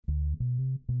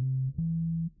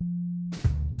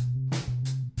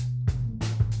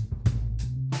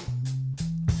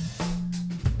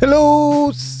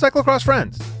Hello, cyclocross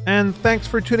friends, and thanks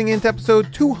for tuning in to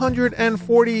episode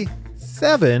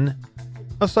 247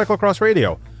 of Cyclocross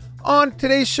Radio. On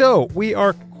today's show, we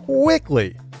are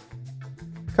quickly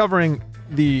covering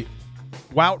the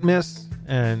Wout miss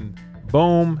and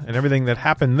Bohm and everything that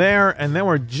happened there, and then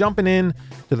we're jumping in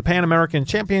to the Pan American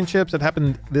Championships that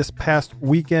happened this past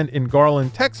weekend in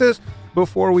Garland, Texas,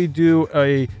 before we do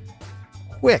a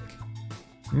quick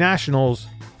Nationals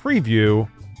preview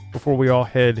before we all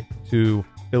head to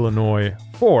Illinois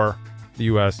for the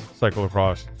U.S.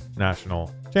 Cyclocross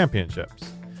National Championships.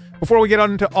 Before we get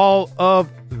on into all of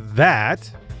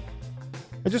that,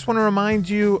 I just want to remind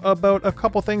you about a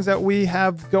couple things that we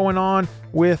have going on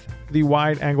with the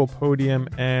Wide Angle Podium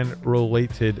and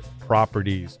related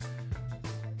properties.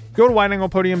 Go to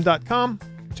wideanglepodium.com.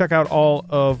 Check out all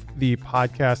of the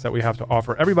podcasts that we have to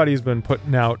offer. Everybody's been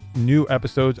putting out new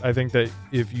episodes. I think that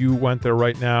if you went there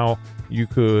right now, you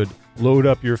could load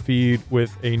up your feed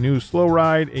with a new Slow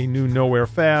Ride, a new Nowhere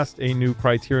Fast, a new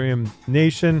Criterium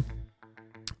Nation.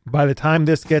 By the time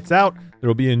this gets out, there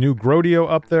will be a new Grodio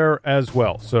up there as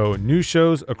well. So new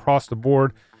shows across the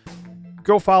board.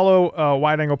 Go follow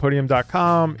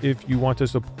wideanglepodium.com. If you want to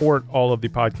support all of the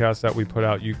podcasts that we put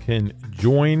out, you can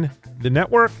join the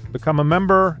network, become a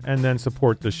member, and then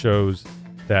support the shows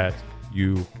that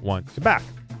you want to back.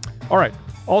 All right.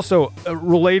 Also,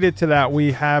 related to that,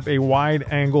 we have a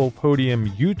Wide Angle Podium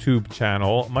YouTube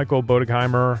channel. Michael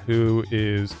Bodeheimer, who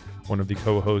is one of the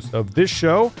co-hosts of this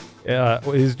show,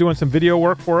 is doing some video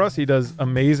work for us. He does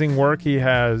amazing work. He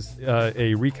has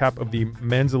a recap of the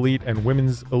men's elite and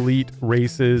women's elite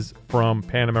races from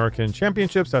Pan American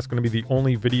Championships. That's going to be the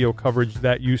only video coverage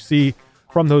that you see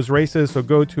from those races. So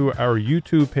go to our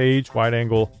YouTube page, Wide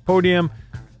Angle Podium,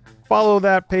 follow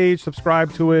that page,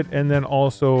 subscribe to it, and then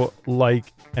also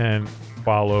like and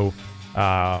follow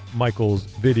Michael's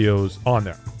videos on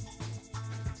there.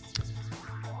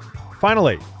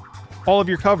 Finally, all of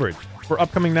your coverage for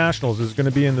upcoming nationals is going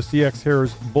to be in the CX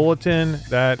Heroes Bulletin.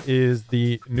 That is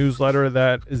the newsletter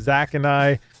that Zach and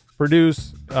I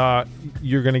produce.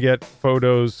 You're going to get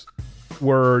photos,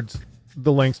 words,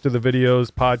 the links to the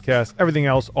videos, podcasts, everything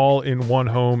else all in one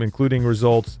home, including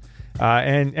results.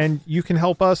 And you can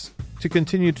help us to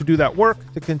continue to do that work,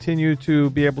 to continue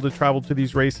to be able to travel to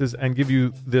these races and give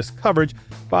you this coverage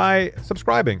by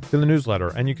subscribing to the newsletter.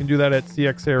 And you can do that at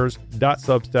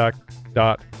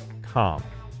cxheroes.substack.com.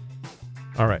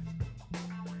 All right,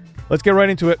 let's get right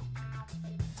into it.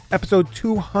 Episode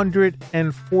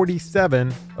 247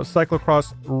 of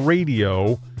Cyclocross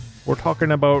Radio. We're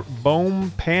talking about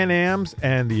Bohm Pan Ams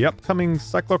and the upcoming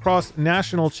Cyclocross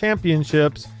National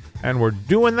Championships, and we're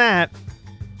doing that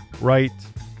right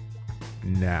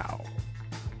now.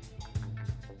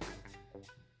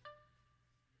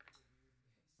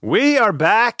 We are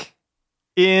back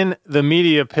in the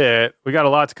media pit. We got a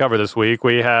lot to cover this week.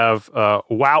 We have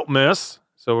Wout miss,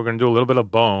 so we're going to do a little bit of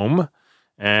Bohm.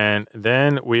 And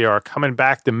then we are coming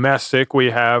back domestic. We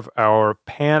have our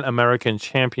Pan American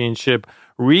Championship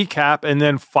recap, and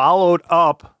then followed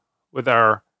up with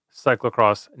our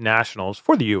Cyclocross Nationals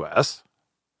for the U.S.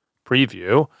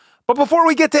 preview. But before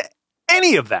we get to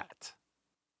any of that,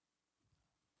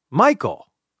 Michael,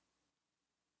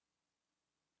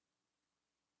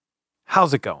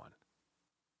 how's it going?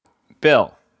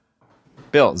 Bill,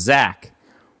 Zach,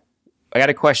 I got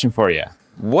a question for you.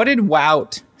 What did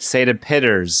Wout say to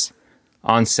Pitters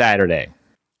on Saturday?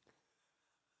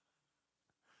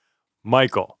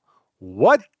 Michael,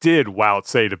 what did Wout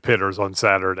say to Pitters on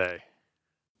Saturday?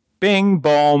 Bing,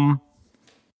 boom.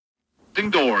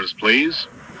 Indoors, please.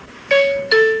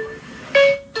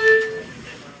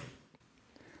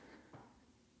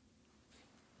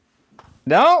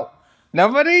 No?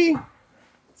 Nobody?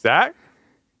 Zach?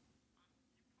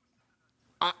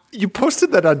 You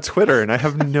posted that on Twitter, and I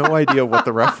have no idea what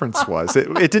the reference was.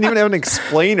 It didn't even have an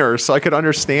explainer, so I could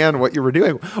understand what you were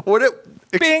doing.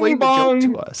 Explain the joke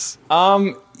to us.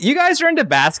 You guys are into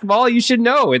basketball. You should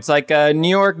know. It's like a New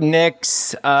York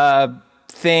Knicks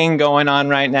thing going on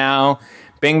right now.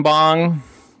 Bing bong,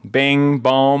 bing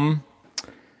boom.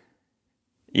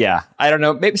 Yeah, I don't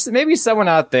know. Maybe someone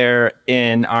out there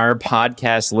in our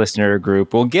podcast listener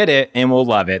group will get it and will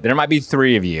love it. There might be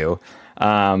 3 of you.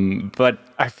 But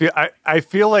I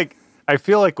feel like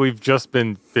we've just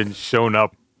been shown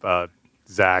up,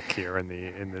 Zach, here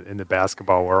in the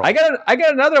basketball world. I got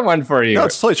another one for you. No,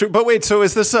 it's totally true. But wait, so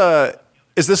is this a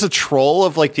troll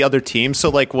of like the other team? So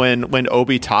like when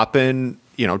Obi Toppin,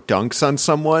 dunks on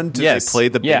someone, do they play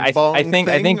the bing bong I think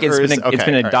it's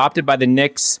been adopted by the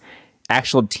Knicks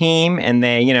actual team, and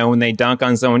they, when they dunk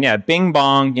on someone, bing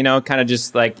bong, kind of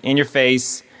just like in your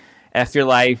face, F your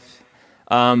life.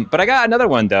 But I got another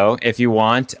one, though, if you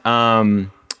want.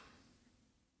 Bing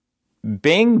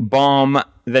Bom,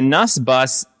 the Nuss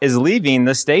Bus is leaving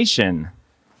the station.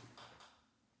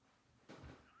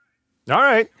 All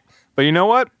right. But you know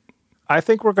what? I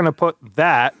think we're going to put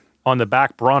that on the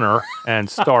back burner and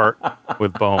start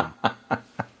with Bohm.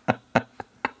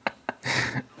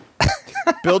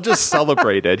 Bill just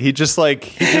celebrated. He just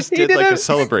did a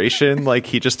celebration. Like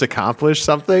he just accomplished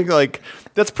something. Like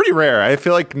that's pretty rare. I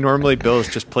feel like normally Bill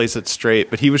just plays it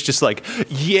straight, but he was just like,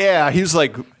 yeah. He was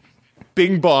like,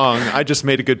 bing bong. I just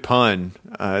made a good pun.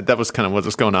 That was kind of what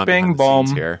was going on. Bing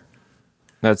bong here.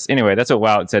 That's what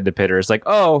Wout said to Pitters. Like,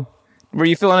 oh, were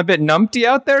you feeling a bit numpty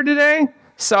out there today?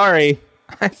 Sorry,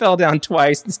 I fell down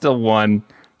twice and still won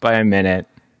by a minute.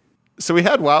 So we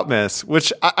had Wout miss,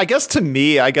 which I guess to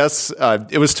me,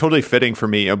 it was totally fitting for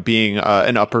me, being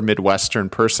an upper Midwestern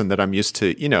person that I'm used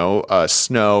to,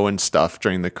 snow and stuff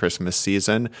during the Christmas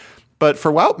season. But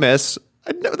for Wout miss,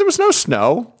 there was no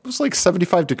snow. It was like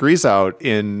 75 degrees out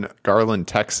in Garland,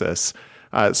 Texas.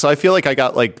 So I feel like I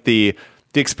got like the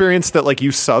experience that like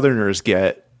you Southerners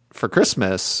get for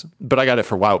Christmas, but I got it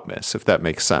for Wout miss, if that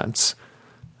makes sense.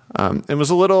 It was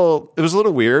a little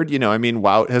weird.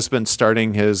 Wout has been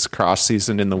starting his cross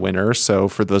season in the winter. So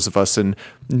for those of us in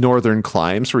northern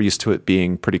climes, we're used to it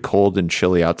being pretty cold and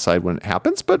chilly outside when it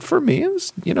happens. But for me, it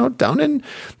was, down in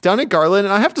Garland.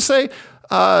 And I have to say,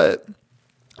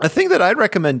 a thing that I'd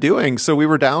recommend doing. So we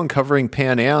were down covering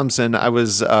Pan Ams, and I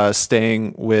was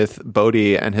staying with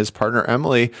Bodie and his partner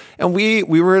Emily, and we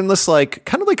were in this like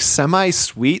kind of like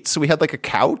semi-suite. So we had like a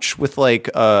couch with like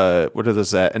what are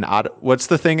those? What's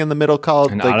the thing in the middle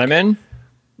called? An ottoman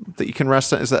that you can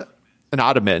rest on. Is that an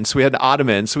ottoman? So we had an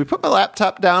ottoman. So we put my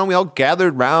laptop down. We all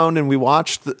gathered round and we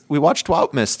watched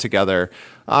Wout miss together.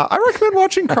 I recommend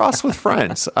watching cross with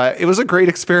friends. It was a great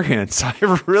experience. I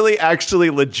really actually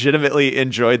legitimately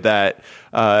enjoyed that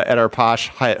at our posh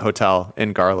Hyatt hotel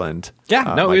in Garland.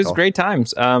 Yeah, it was great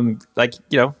times. It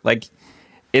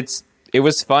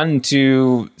was fun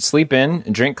to sleep in,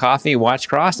 drink coffee, watch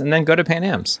cross, and then go to Pan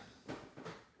Am's.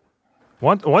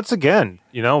 Once again,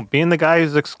 being the guy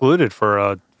who's excluded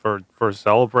for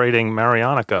celebrating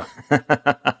Marianica.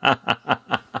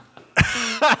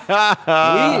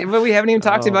 But we haven't even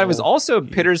talked about it. It was also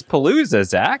Pitters Palooza,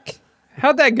 Zach.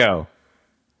 How'd that go?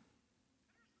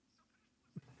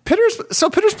 Pitters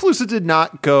Palooza did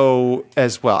not go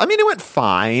as well. I mean, it went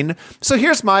fine. So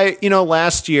here's my,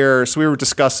 last year, so we were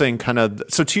discussing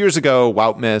 2 years ago,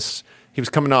 Wout miss. He was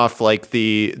coming off like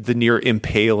the near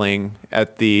impaling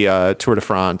at the Tour de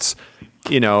France.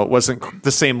 It wasn't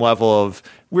the same level of,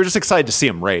 we were just excited to see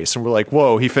him race. And we're like,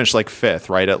 whoa, he finished like 5th,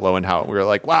 right, at Lowenhout. We were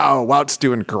like, wow, Wout's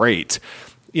doing great.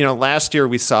 Last year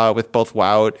we saw with both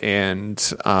Wout and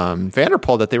Van der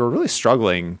Poel that they were really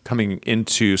struggling coming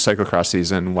into cyclocross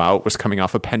season. Wout was coming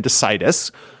off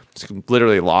appendicitis. He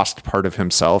literally lost part of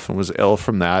himself and was ill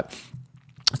from that.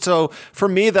 So for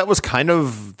me, that was kind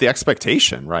of the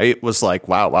expectation, right? Was like,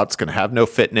 wow, Wout's going to have no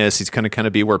fitness. He's going to kind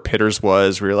of be where Pitters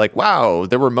was. We were like, wow,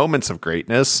 there were moments of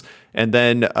greatness. And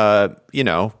then,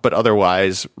 but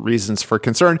otherwise reasons for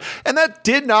concern. And that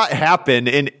did not happen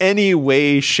in any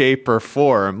way, shape, or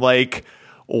form. Like,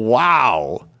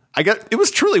 wow. It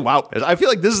was truly wow. I feel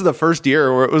like this is the first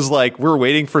year where it was like, we're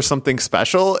waiting for something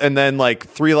special. And then like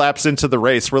 3 laps into the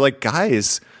race, we're like,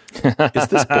 guys, is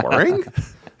this boring?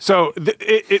 So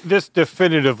this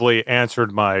definitively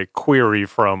answered my query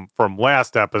from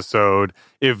last episode.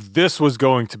 If this was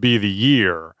going to be the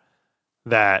year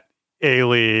that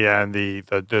Ailey and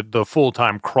the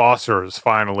full-time crossers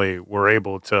finally were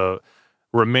able to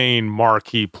remain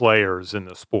marquee players in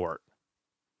the sport.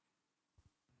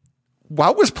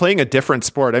 Wout was playing a different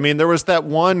sport. I mean, there was that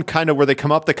one kind of where they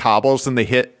come up the cobbles and they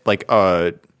hit like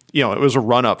it was a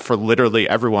run up for literally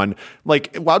everyone.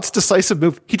 Like Wout's decisive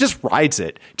move, he just rides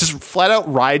it, just flat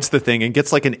out rides the thing and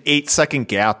gets like an 8-second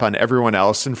gap on everyone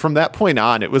else. And from that point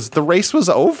on, the race was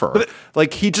over.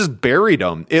 Like he just buried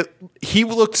him. He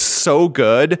looked so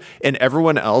good and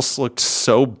everyone else looked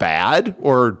so bad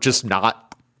or just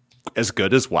not as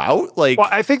good as Wout. Like, well,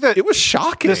 I think that it was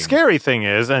shocking. The scary thing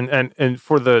is, and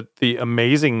for the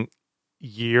amazing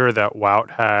year that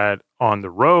Wout had on the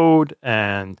road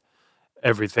and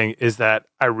everything, is that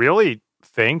I really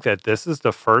think that this is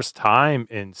the first time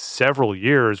in several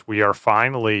years we are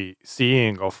finally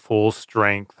seeing a full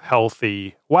strength,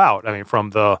 healthy Wout. I mean, from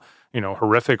the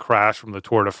horrific crash from the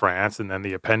Tour de France and then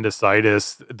the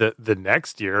appendicitis the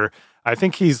next year, I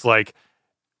think he's like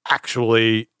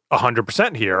actually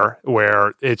 100% here,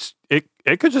 where it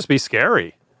could just be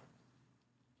scary.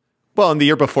 Well, and the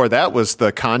year before that was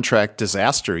the contract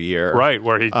disaster year. Right,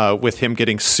 where he with him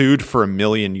getting sued for €1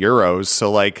 million.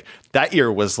 So like that year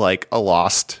was like a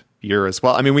lost year as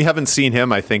well. I mean, we haven't seen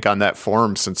him, I think, on that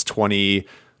form since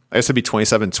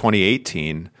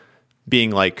 2018,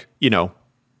 being like,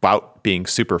 Wout being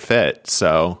super fit.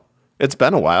 So it's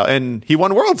been a while, and he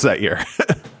won Worlds that year.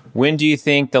 When do you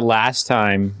think the last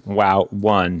time Wout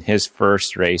won his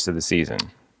first race of the season?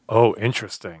 Oh,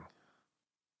 interesting.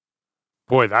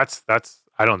 Boy, that's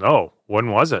I don't know.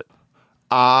 When was it?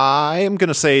 I am going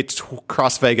to say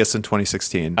Cross Vegas in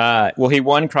 2016. Well, he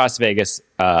won Cross Vegas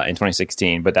in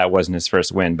 2016, but that wasn't his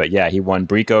first win. But yeah, he won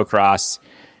Brico Cross,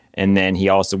 and then he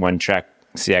also won Trek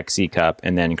CXC Cup,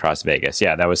 and then Cross Vegas.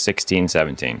 Yeah, that was 16,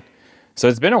 17. So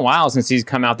it's been a while since he's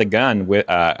come out the gun with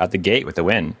out the gate with a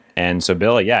win. And so,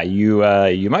 Bill, yeah,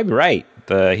 you might be right.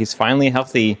 He's finally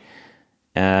healthy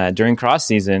during cross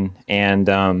season, and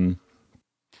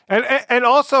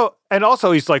also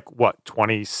he's like what,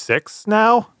 26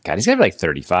 now? God, he's got to be like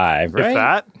 35, right? If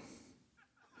that.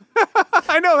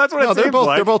 I know, that's what it they're seems both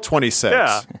like. they're both 26.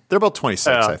 Yeah. They're both 26,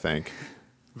 Yeah. I think.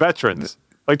 Veterans,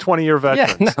 like 20-year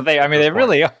veterans. Yeah, no, they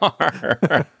really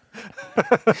are.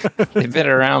 They've been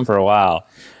around for a while.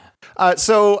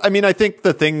 So, I mean, I think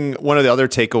one of the other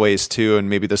takeaways too, and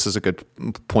maybe this is a good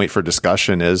point for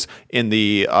discussion, is in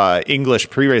the English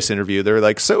pre-race interview, they're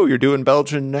like, so you're doing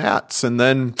Belgian Nats and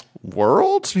then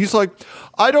Worlds? He's like,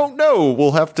 I don't know.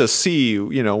 We'll have to see.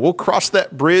 We'll cross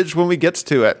that bridge when we get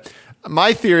to it.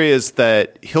 My theory is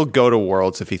that he'll go to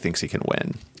Worlds if he thinks he can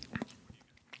win.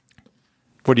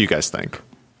 What do you guys think?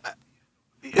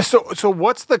 So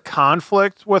what's the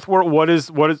conflict with what is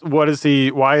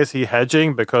he? Why is he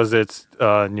hedging? Because it's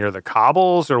near the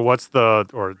cobbles, or or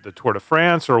the Tour de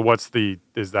France, or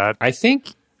is that? I think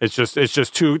it's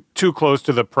just too close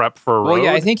to the prep for a road. Well,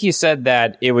 yeah, I think he said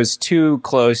that it was too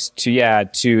close to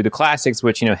the classics,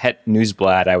 which Het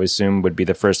Nieuwsblad, I would assume, would be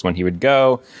the first one he would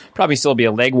go. Probably still be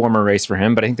a leg warmer race for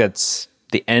him, but I think that's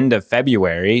the end of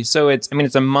February. So it's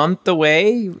a month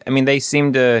away. I mean,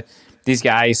 these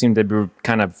guys seem to be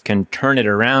can turn it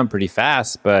around pretty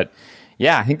fast, but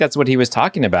yeah, I think that's what he was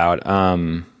talking about.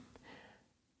 I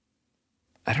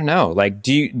don't know. Like,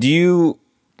 do you?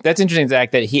 That's interesting, Zach.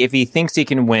 That if he thinks he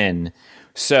can win,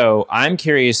 so I'm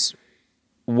curious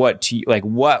what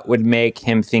would make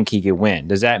him think he could win?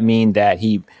 Does that mean that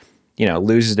he,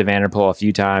 loses to Van der Poel a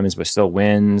few times but still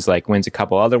wins a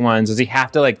couple other ones? Does he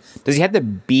have to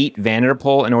beat Van der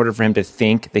Poel in order for him to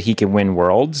think that he can win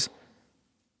Worlds?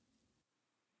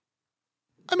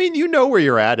 I mean, where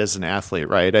you're at as an athlete,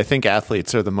 right? I think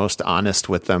athletes are the most honest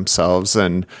with themselves.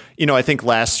 And, I think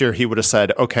last year he would have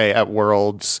said, okay, at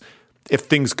Worlds, if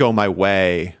things go my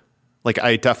way, like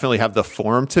I definitely have the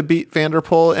form to beat Van der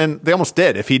Poel. And they almost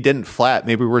did. If he didn't flat,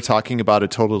 maybe we're talking about a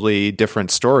totally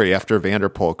different story after Van der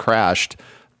Poel crashed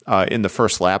in the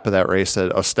first lap of that race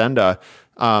at Ostenda.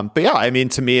 But yeah, I mean,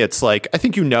 to me, it's like, I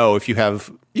think you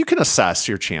can assess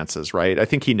your chances, right? I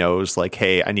think he knows like,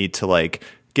 hey, I need to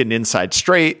get an inside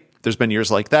straight. There's been years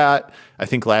like that. I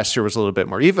think last year was a little bit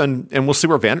more even, and we'll see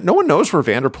no one knows where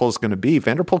Van der Poel is going to be.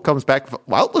 Van der Poel comes back.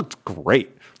 Wout looked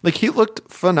great. Like, he looked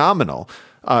phenomenal.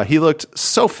 He looked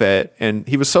so fit, and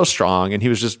he was so strong, and he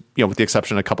was just, with the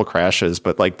exception of a couple crashes,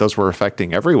 but those were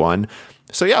affecting everyone.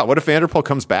 So yeah, what if Van der Poel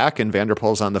comes back and Van der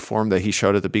Poel's on the form that he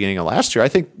showed at the beginning of last year? I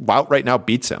think Wout right now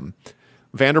beats him.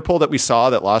 Van der Poel that we saw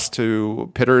that lost to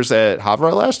Pitters at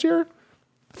Havre last year,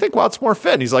 I think Wout's more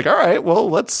fit. And he's like, all right, well,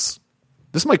 this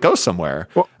might go somewhere.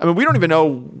 Well, I mean, we don't even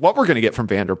know what we're going to get from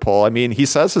Van der Poel. I mean, he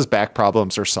says his back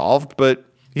problems are solved, but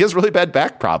he has really bad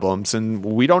back problems, and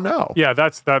we don't know. Yeah,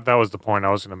 that was the point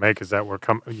I was going to make, is that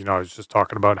I was just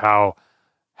talking about how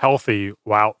healthy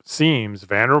Wout seems.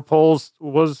 Van der Poel's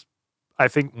was, I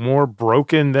think, more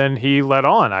broken than he let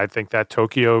on. I think that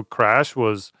Tokyo crash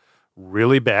was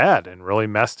really bad and really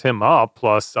messed him up.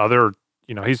 Plus other,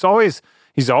 he's always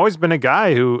been a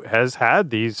guy who has had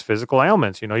these physical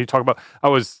ailments. You talk about, I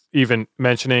was even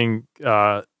mentioning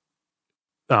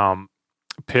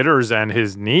Pitters, and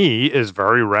his knee is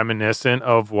very reminiscent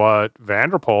of what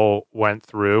Van der Poel went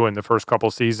through in the first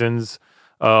couple seasons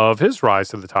of his rise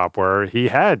to the top, where he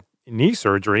had knee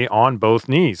surgery on both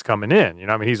knees coming in.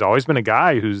 He's always been a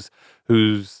guy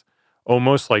who's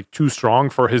almost like too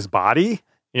strong for his body.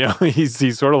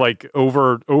 He's sort of like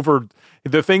over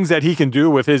the things that he can do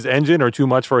with his engine are too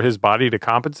much for his body to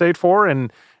compensate for.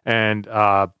 And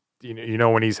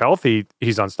when he's healthy,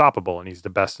 he's unstoppable, and he's the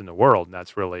best in the world. And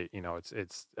that's really,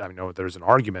 it's, I know there's an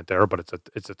argument there, but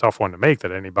it's a tough one to make,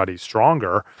 that anybody's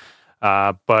stronger.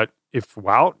 But if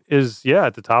Wout is,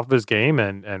 at the top of his game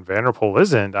and Van der Poel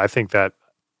isn't, I think that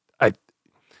I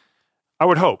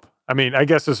would hope. I mean, I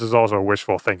guess this is also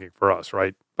wishful thinking for us,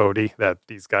 right, Bodie, that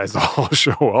these guys all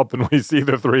show up and we see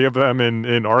the three of them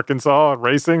in Arkansas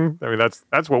racing. I mean,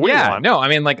 that's what we want. No, I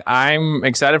mean, like, I'm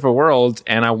excited for Worlds,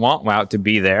 and I want Wout to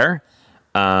be there,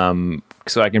 so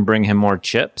I can bring him more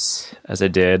chips, as I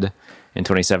did in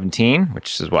 2017,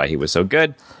 which is why he was so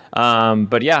good.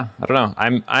 But yeah, I don't know.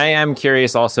 I am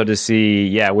curious also to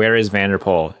see, where is Van der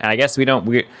Poel? And I guess we're not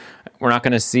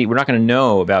going to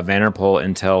know about Van der Poel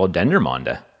until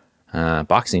Dendermonde,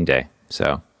 Boxing Day.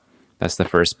 So that's the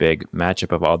first big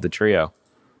matchup of all the trio.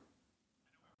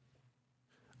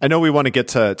 I know we want to get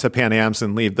to Pan Ams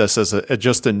and leave this as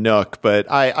just a nook,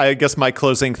 but I guess my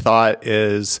closing thought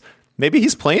is maybe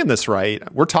he's playing this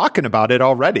right. We're talking about it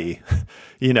already.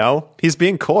 He's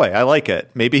being coy. I like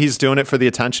it. Maybe he's doing it for the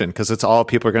attention because it's all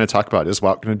people are going to talk about. Is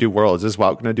Wout going to do Worlds? Is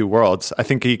Wout going to do Worlds? I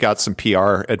think he got some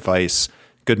PR advice,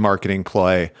 good marketing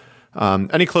play.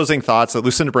 Any closing thoughts?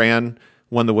 Lucinda Brand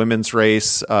won the women's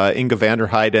race. Inga van der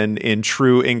Heijden in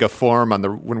true Inga form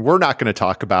when we're not going to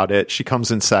talk about it. She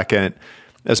comes in second.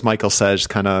 As Michael says,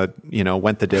 kind of,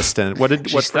 went the distance. What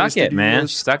stuck it, man.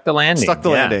 Use? Stuck the landing. Stuck the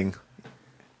landing.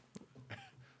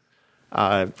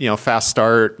 Fast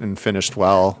start and finished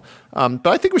well. But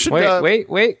I think we should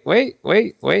wait.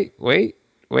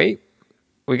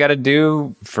 We got to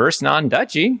do first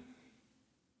non-Dutchy.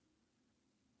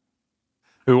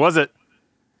 Who was it?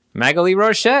 Magali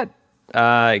Rochette.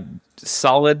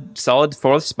 Solid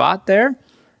fourth spot there.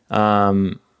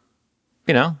 Not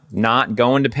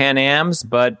going to Pan Ams,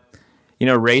 but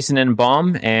racing in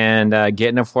Baum and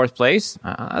getting a fourth place.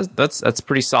 That's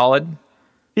pretty solid.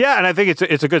 Yeah, and I think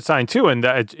it's a good sign too. And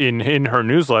that in her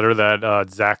newsletter that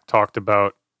Zach talked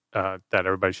about that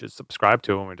everybody should subscribe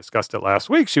to, when we discussed it last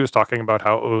week, she was talking about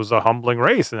how it was a humbling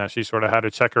race and that she sort of had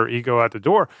to check her ego at the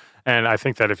door. And I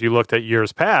think that if you looked at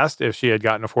years past, if she had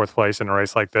gotten a fourth place in a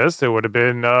race like this, it would have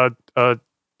been a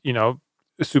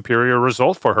superior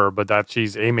result for her. But that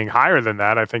she's aiming higher than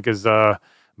that, I think, is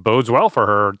bodes well for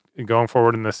her going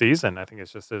forward in the season. I think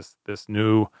it's just this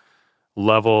new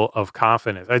level of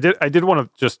confidence. I did want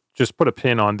to just put a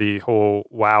pin on the whole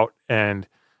Wout and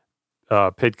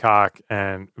Pidcock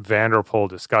and Van der Poel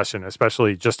discussion,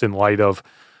 especially just in light of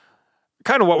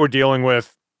kind of what we're dealing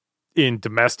with in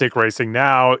domestic racing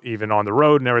now, even on the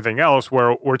road and everything else,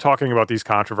 where we're talking about these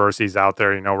controversies out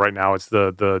there. Right now it's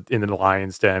the in the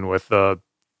lion's den with the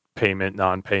payment,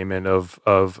 non-payment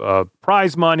of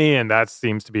prize money, and that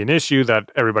seems to be an issue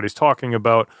that everybody's talking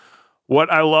about. What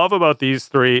I love about these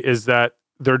three is that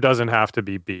there doesn't have to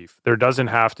be beef. There doesn't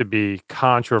have to be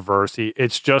controversy.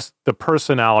 It's just the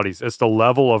personalities. It's the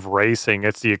level of racing.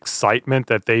 It's the excitement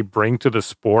that they bring to the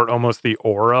sport, almost the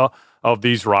aura of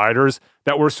these riders,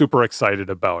 that we're super excited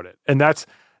about it. And that's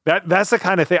the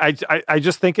kind of thing. I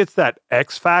just think it's that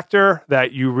X factor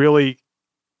that you really,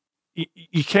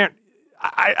 you can't,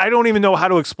 I don't even know how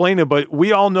to explain it, but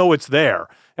we all know it's there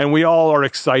and we all are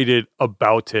excited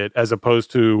about it, as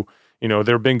opposed to, there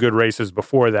have been good races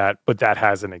before that, but that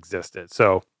hasn't existed.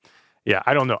 So, yeah,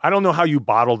 I don't know. I don't know how you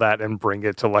bottle that and bring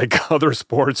it to like other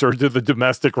sports or to the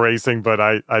domestic racing, but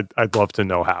I'd love to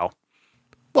know how.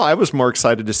 Well, I was more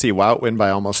excited to see Wout win by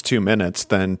almost 2 minutes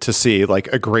than to see like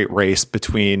a great race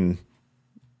between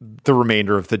the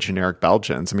remainder of the generic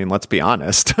Belgians. I mean, let's be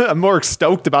honest. I'm more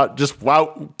stoked about just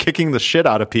Wout kicking the shit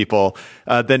out of people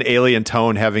than Alien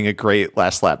Tone having a great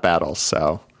last lap battle.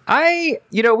 So. We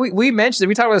mentioned,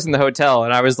 we talked about this in the hotel,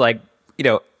 and I was like,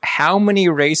 how many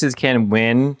races can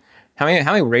win? How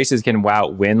many races can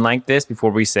Wout win like this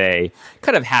before we say,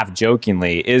 kind of half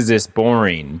jokingly, is this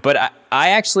boring? But I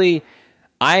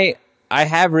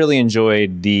have really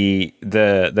enjoyed the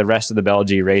rest of the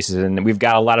Belgian races, and we've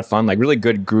got a lot of fun, like really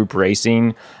good group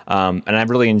racing, and I've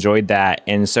really enjoyed that.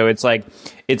 And so it's like,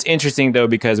 it's interesting though,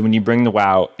 because when you bring the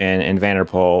Wout and Van der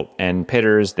Poel and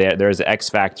Pitters, there's the X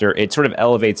factor. It sort of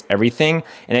elevates everything,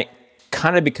 and it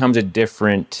kind of becomes not a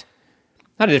different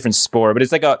sport, but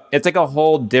it's like a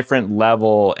whole different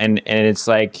level, and it's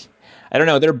like, I don't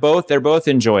know. They're both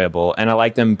enjoyable, and I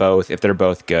like them both if they're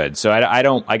both good. So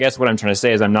I guess what I'm trying to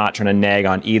say is I'm not trying to nag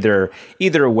on either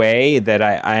way. That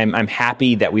I'm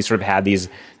happy that we sort of have these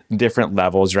different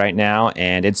levels right now,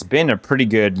 and it's been a pretty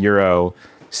good Euro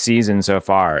season so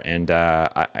far, and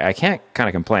I can't kind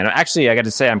of complain. Actually, I got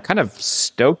to say I'm kind of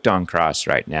stoked on Cross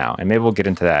right now, and maybe we'll get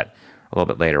into that a little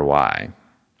bit later. Why?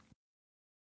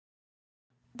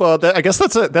 Well, I guess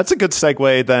that's a good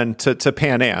segue then to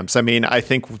Pan Ams. I mean, I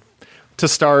think. To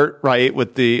start, right,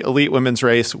 with the elite women's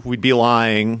race, we'd be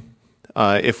lying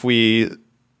if we, see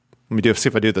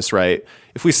if I do this right,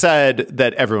 if we said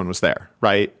that everyone was there,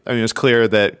 right? I mean, it was clear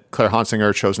that Claire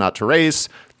Honsinger chose not to race.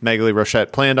 Magali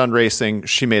Rochette planned on racing.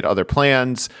 She made other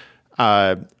plans.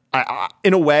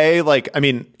 In a way, like, I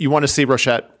mean, you want to see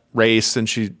Rochette race, and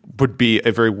she would be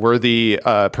a very worthy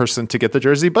person to get the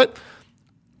jersey. But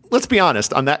let's be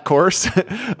honest, on that course,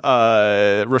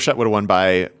 Rochette would have won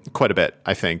by quite a bit,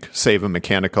 I think, save a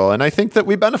mechanical. And I think that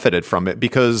we benefited from it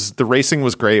because the racing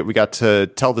was great. We got to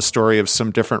tell the story of some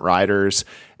different riders.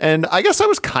 And I guess I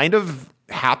was kind of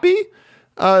happy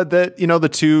that, you know, the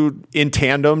two in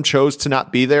tandem chose to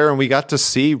not be there. And we got to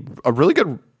see a really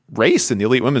good race in the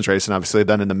elite women's race, and obviously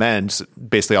then in the men's,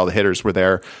 basically all the hitters were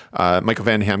there. Michael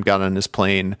Van Ham got on his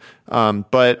plane.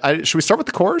 But should we start with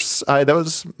the course? That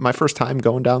was my first time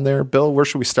going down there. Bill, where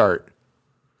should we start?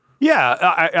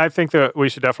 Yeah, I think that we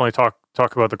should definitely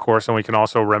talk about the course, and we can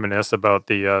also reminisce about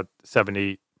the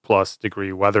 70-plus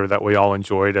degree weather that we all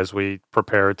enjoyed as we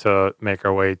prepared to make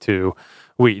our way to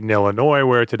Wheaton, Illinois,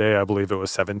 where today I believe it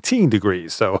was 17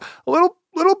 degrees. So a little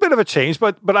bit of a change,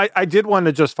 but I did want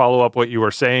to just follow up what you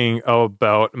were saying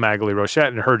about Magali Rochette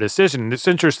and her decision. And it's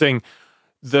interesting,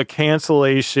 the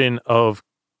cancellation of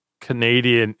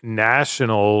Canadian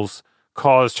nationals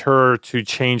caused her to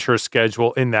change her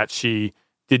schedule in that she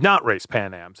did not race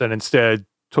Pan Ams and instead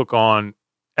took on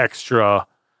extra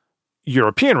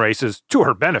European races to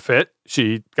her benefit.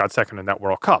 She got second in that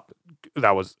World Cup.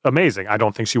 That was amazing. I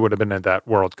don't think she would have been in that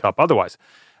World Cup otherwise.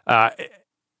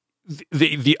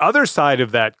 The other side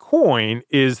of that coin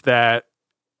is that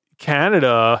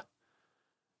Canada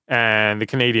and the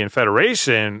Canadian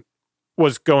Federation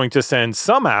was going to send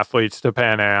some athletes to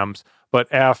Pan Ams, but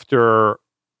after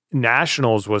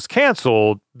Nationals was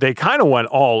canceled, they kind of went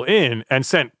all in and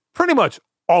sent pretty much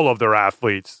all of their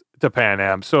athletes to Pan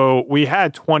Am. So we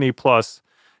had 20 plus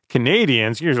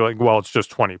Canadians. You're like, well, it's just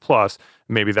 20 plus.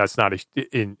 Maybe that's not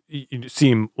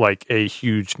seem like a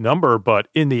huge number, but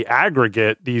in the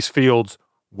aggregate, these fields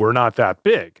were not that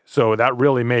big. So that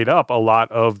really made up a lot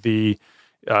of the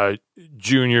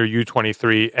junior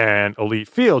U23 and elite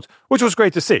fields, which was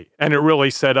great to see. And it really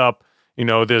set up, you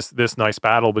know, this nice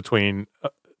battle between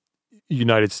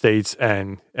United States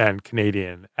and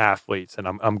Canadian athletes. And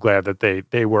I'm glad that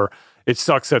they were, it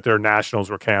sucks that their nationals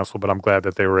were canceled, but I'm glad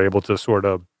that they were able to sort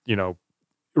of, you know,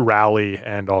 rally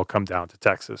and all come down to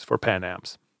Texas for Pan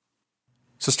Ams.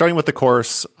 So starting with the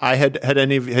course, had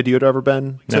you ever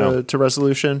been to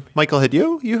Resolution? Michael, had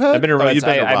you? You had? I've been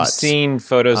to I've seen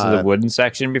photos of the wooden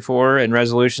section before in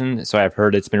Resolution, so I've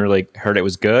heard it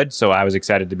was good. So I was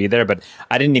excited to be there, but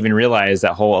I didn't even realize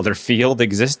that whole other field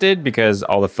existed because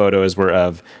all the photos were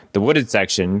of the wooded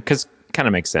section. Because kind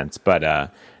of makes sense, but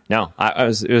no,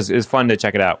 it was fun to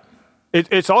check it out.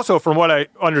 It's also, from what I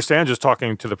understand, just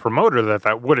talking to the promoter,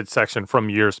 that wooded section from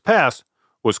years past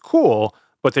was cool,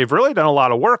 but they've really done a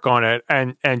lot of work on it,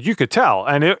 and you could tell.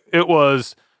 And it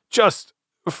was just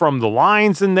from the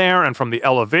lines in there and from the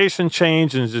elevation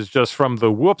change and just from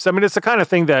the whoops. I mean, it's the kind of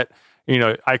thing that, you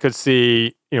know, I could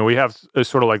see, you know, we have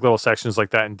sort of like little sections like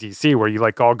that in DC where you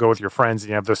like all go with your friends and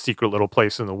you have this secret little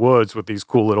place in the woods with these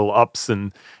cool little ups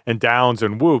and downs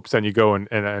and whoops, and you go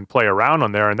and play around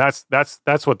on there. And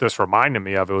that's what this reminded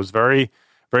me of. It was very,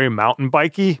 very mountain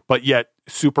bikey, but yet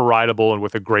super rideable and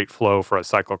with a great flow for a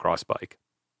cyclocross bike.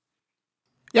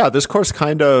 Yeah, this course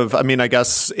kind of, I mean, I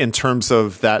guess in terms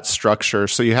of that structure,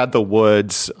 so you had the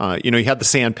woods, you had the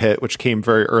sand pit, which came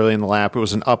very early in the lap. It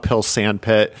was an uphill sand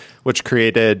pit, which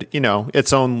created,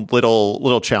 its own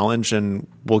little challenge. And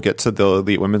we'll get to the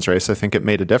elite women's race. I think it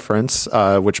made a difference,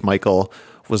 which Michael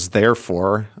was there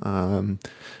for. And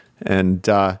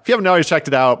if you haven't already checked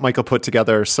it out, Michael put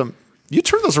together you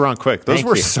turned those around quick. Those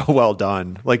were so well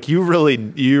done. Like you really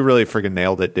freaking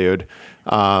nailed it, dude.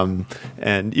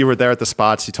 And you were there at the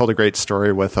spots. You told a great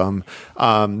story with them.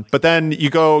 But then they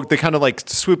kind of like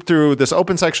swoop through this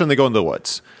open section. They go into the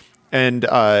woods, and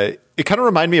it kind of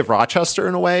reminded me of Rochester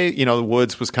in a way. The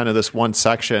woods was kind of this one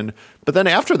section, but then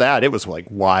after that, it was like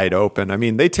wide open. I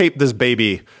mean, they taped this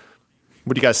baby.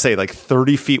 What do you guys say? Like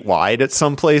 30 feet wide at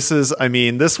some places. I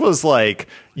mean, this was like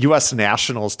U.S.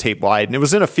 Nationals tape wide, and it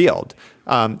was in a field.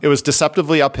 It was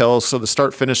deceptively uphill, so the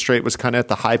start-finish straight was kind of at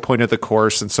the high point of the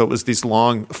course, and so it was these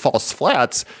long false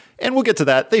flats. And we'll get to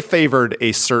that. They favored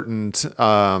a certain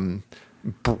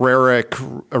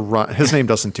Brerick. His name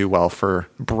doesn't do well for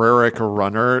Brerick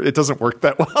runner. It doesn't work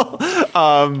that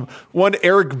well. One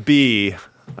Eric B.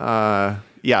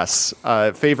 Yes,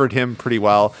 favored him pretty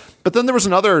well. But then there was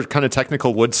another kind of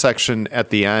technical wood section at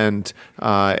the end,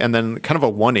 and then kind of a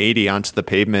 180 onto the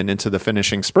pavement into the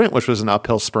finishing sprint, which was an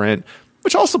uphill sprint,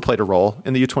 which also played a role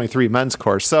in the U23 men's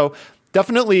course. So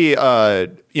definitely,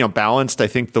 balanced. I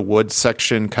think the wood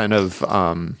section kind of,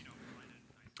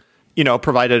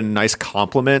 provided a nice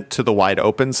complement to the wide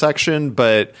open section,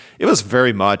 but it was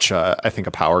very much, I think,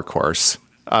 a power course.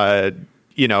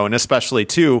 and especially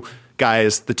two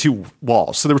guys, the two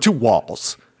walls. So there were two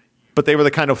walls, but they were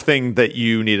the kind of thing that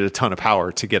you needed a ton of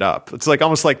power to get up. It's like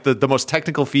almost like the most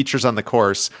technical features on the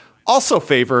course also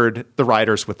favored the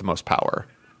riders with the most power.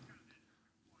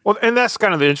 Well, and that's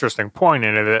kind of the interesting point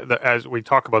in it. That as we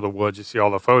talk about the woods, you see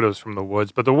all the photos from the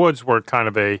woods, but the woods were kind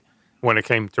of when it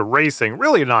came to racing,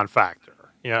 really a non-factor.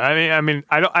 I mean,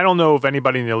 I don't know of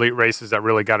anybody in the elite races that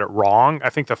really got it wrong.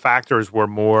 I think the factors were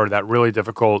more that really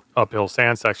difficult uphill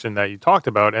sand section that you talked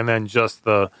about, and then just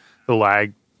the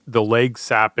leg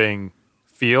sapping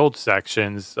field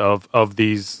sections of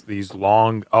these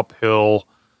long uphill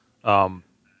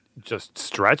just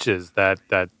stretches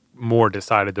that more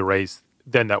decided the race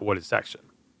than that wooded section.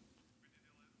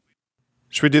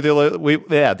 Should we do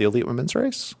the elite women's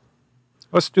race?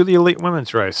 Let's do the elite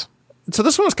women's race. So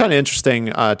this one was kind of interesting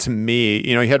to me.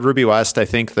 You had Ruby West. I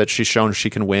think that she's shown she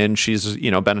can win. She's,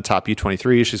 been a top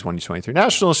U23. She's won U23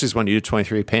 Nationals. She's won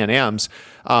U23 Pan Ams.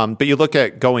 But you look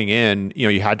at going in,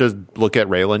 you had to look at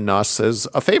Raylan Nuss as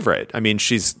a favorite. I mean,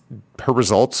 her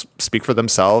results speak for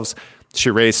themselves. She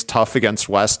raced tough against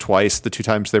West twice, the two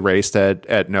times they raced at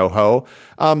NoHo.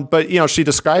 But, she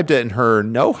described it in her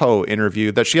NoHo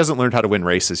interview that she hasn't learned how to win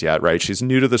races yet, right? She's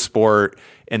new to the sport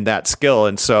and that skill.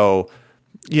 And so,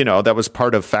 that was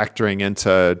part of factoring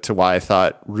into why I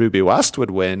thought Ruby West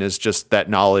would win, is just that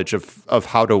knowledge of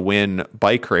how to win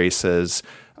bike races.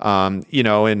 And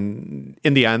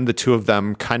in the end, the two of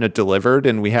them kind of delivered,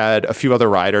 and we had a few other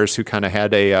riders who kind of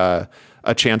had a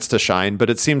chance to shine.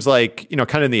 But it seems like,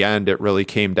 kind of in the end, it really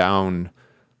came down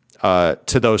to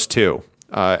those two.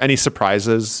 Any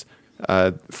surprises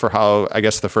for how, I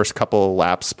guess, the first couple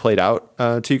laps played out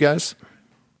to you guys?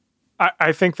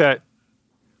 I think that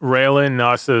Raylan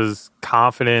Nuss's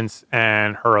confidence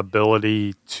and her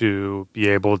ability to be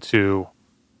able to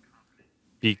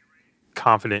be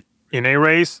confident in a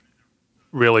race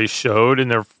really showed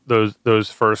in those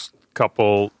first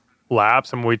couple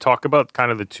laps. And we talk about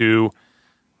kind of the two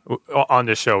on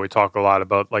this show. We talk a lot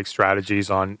about like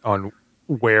strategies on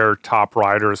where top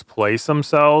riders place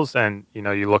themselves, and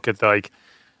you look at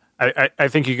I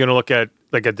think you're going to look at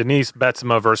like a Denise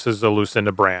Betsema versus a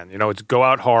Lucinda Brand. It's go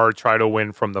out hard, try to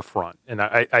win from the front. And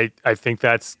I think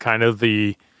that's kind of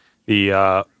the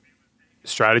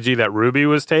strategy that Ruby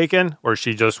was taking, where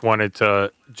she just wanted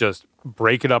to just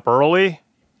break it up early,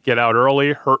 get out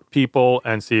early, hurt people,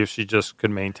 and see if she just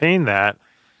could maintain that.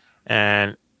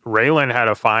 And Raylan had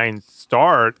a fine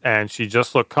start, and she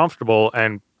just looked comfortable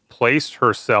and placed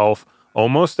herself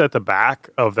almost at the back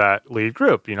of that lead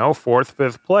group, fourth,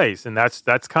 fifth place. And that's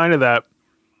kind of that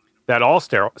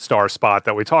all-star spot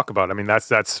that we talk about. I mean, that's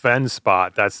Sven's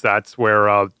spot. That's where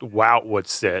Wout would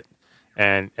sit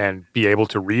and be able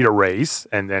to read a race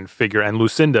and then figure, and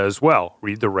Lucinda as well,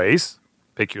 read the race,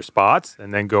 pick your spots,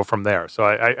 and then go from there. So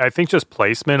I think just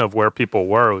placement of where people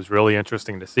were was really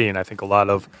interesting to see, and I think a lot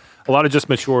of just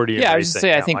maturity. Yeah, I was just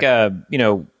say I think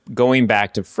going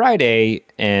back to Friday,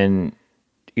 and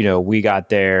we got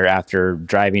there after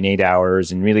driving 8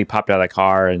 hours and really popped out of the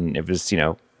car, and it was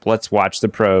let's watch the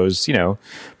pros,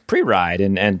 pre-ride.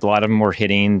 And a lot of them were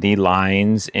hitting the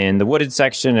lines in the wooded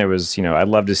section. It was, I'd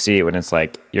love to see it when it's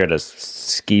like you're at a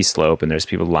ski slope and there's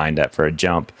people lined up for a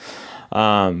jump.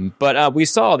 But we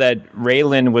saw that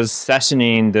Raylan was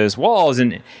sessioning those walls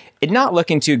and it not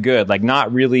looking too good, like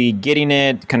not really getting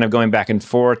it, kind of going back and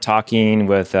forth, talking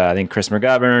with, I think, Chris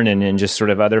McGovern and just sort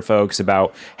of other folks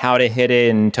about how to hit it.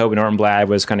 And Tobin Ortenblad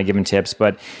was kind of giving tips,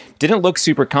 but didn't look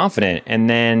super confident. And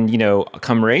then,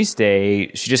 come race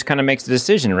day, she just kind of makes the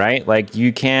decision, right? Like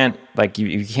you can't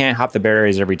hop the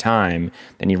barriers every time,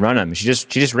 then you run them. She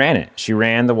just ran it. She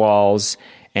ran the walls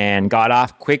and got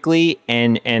off quickly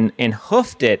and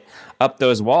hoofed it up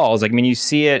those walls. Like, I mean, you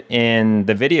see it in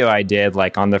the video I did,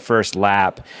 like on the first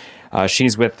lap.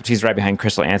 She's right behind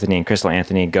Crystal Anthony, and Crystal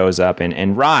Anthony goes up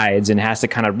and rides and has to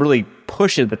kind of really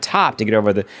push at the top to get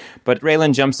over but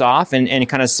Raylan jumps off and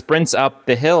kind of sprints up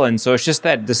the hill. And so it's just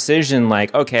that decision,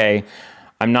 like, okay,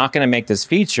 I'm not going to make this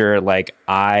feature. Like,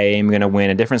 I am going to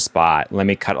win a different spot. Let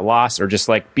me cut a loss, or just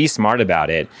like be smart about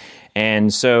it.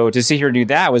 And so to see her do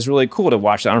that was really cool to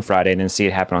watch it on Friday and then see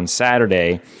it happen on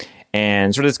Saturday.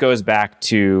 And so this goes back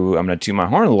to, I'm going to toot my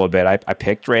horn a little bit. I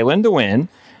picked Raylan to win.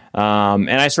 And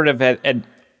I sort of had,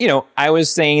 I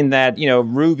was saying that,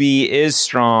 Ruby is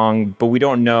strong, but we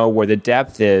don't know where the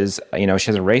depth is. She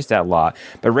hasn't raced that lot.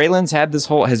 But Raylan's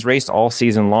has raced all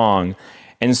season long.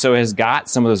 And so has got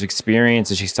some of those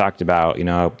experiences she's talked about,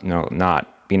 not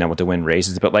being able to win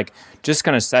races, but like just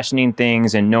kind of sessioning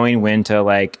things and knowing when to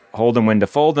like hold them, when to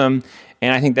fold them.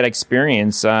 And I think that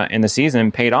experience in the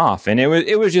season paid off. And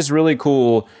it was just really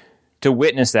cool to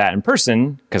witness that in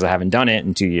person because I haven't done it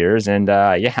in 2 years. And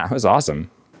yeah, it was awesome.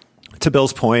 To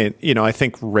Bill's point, I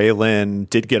think Raylan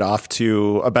did get off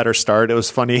to a better start. It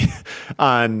was funny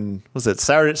on, was it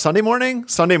Sunday morning?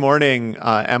 Sunday morning,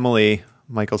 Emily,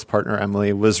 Michael's partner,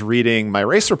 Emily, was reading my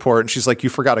race report and she's like, "You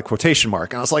forgot a quotation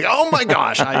mark." And I was like, "Oh my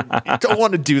gosh, I don't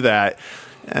want to do that."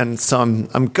 And so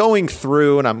I'm going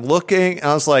through and I'm looking and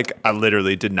I was like, I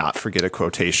literally did not forget a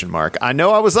quotation mark. I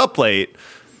know I was up late,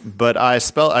 but I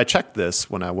checked this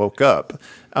when I woke up.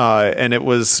 And it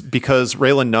was because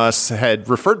Raylan Nuss had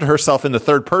referred to herself in the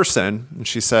third person. And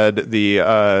she said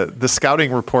the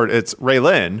scouting report, it's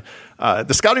Raylyn.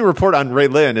 The scouting report on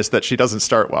Raylyn is that she doesn't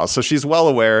start well. So she's well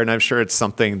aware, and I'm sure it's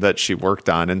something that she worked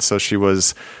on. And so she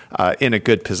was in a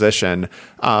good position.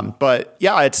 But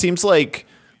yeah, it seems like,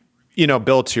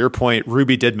 Bill, to your point,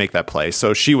 Ruby did make that play.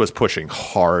 So she was pushing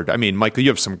hard. I mean, Michael, you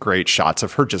have some great shots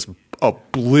of her just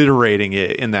obliterating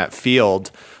it in that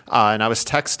field. And I was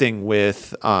texting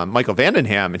with Michael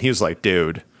Vandenham, and he was like,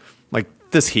 "Dude, like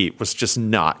this heat was just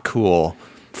not cool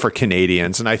for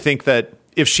Canadians." And I think that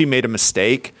if she made a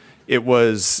mistake, it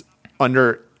was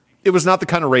not the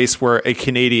kind of race where a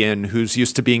Canadian who's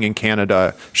used to being in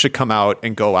Canada should come out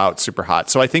and go out super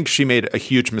hot. So I think she made a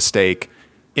huge mistake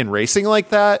in racing like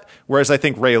that. Whereas I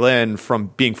think Raylyn,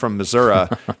 from being from Missouri,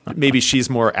 maybe she's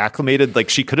more acclimated. Like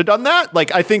she could have done that.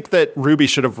 Like I think that Ruby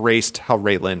should have raced how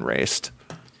Raylyn raced.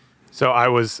 So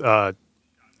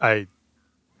I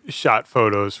shot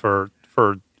photos for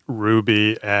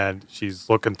Ruby, and she's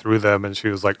looking through them, and she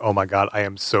was like, "Oh my God, I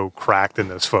am so cracked in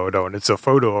this photo." And it's a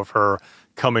photo of her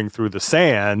coming through the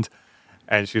sand,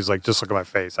 and she's like, "Just look at my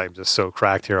face. I'm just so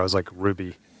cracked here." I was like,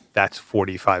 "Ruby, that's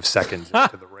 45 seconds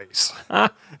into the race."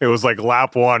 It was like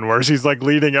lap 1 where she's like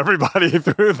leading everybody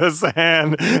through the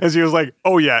sand, and she was like,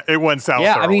 "Oh yeah, it went south."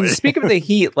 Yeah, early. I mean, speak of the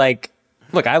heat, like,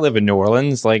 look, I live in New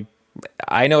Orleans, like,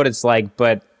 I know what it's like,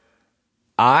 but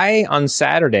I, on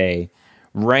Saturday,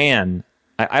 ran.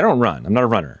 I don't run. I'm not a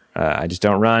runner. I just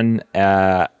don't run.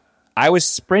 I was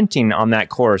sprinting on that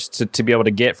course to be able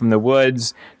to get from the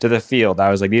woods to the field.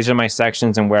 I was like, these are my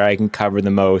sections and where I can cover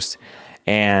the most.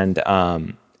 And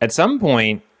at some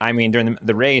point, I mean, during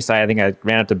the race, I think I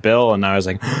ran up to Bill and I was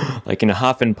like, like in a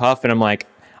huff and puff. And I'm like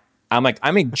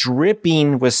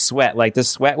dripping with sweat. Like the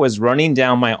sweat was running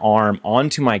down my arm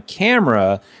onto my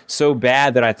camera so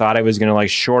bad that I thought I was going to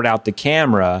like short out the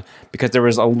camera because there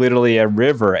was literally a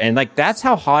river. And like, that's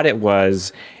how hot it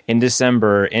was in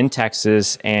December in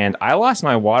Texas. And I lost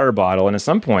my water bottle. And at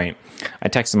some point I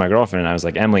texted my girlfriend and I was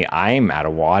like, "Emily, I'm out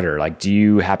of water. Like, do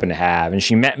you happen to have?" And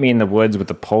she met me in the woods with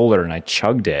the Polar and I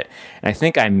chugged it. And I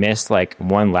think I missed like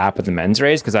one lap of the men's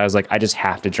race because I was like, I just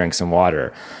have to drink some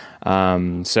water.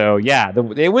 So yeah,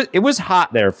 it was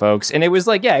hot there, folks. And it was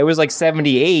like, it was like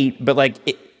 78, but like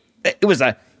it was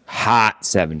a hot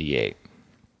 78.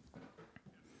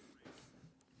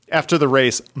 After the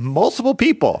race, multiple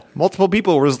people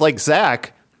was like,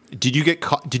 "Zach, did you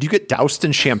get doused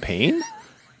in champagne?"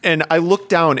 And I looked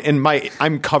down and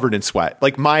I'm covered in sweat.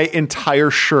 Like my entire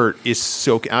shirt is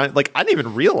soaking. Like I didn't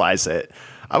even realize it.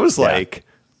 I was like,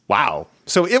 wow.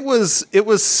 So it was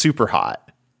super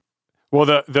hot. Well,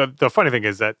 the funny thing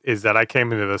is that I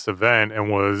came into this event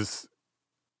and was,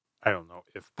 I don't know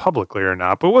if publicly or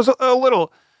not, but was a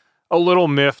little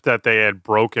miffed that they had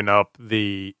broken up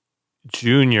the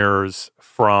juniors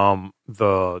from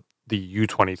the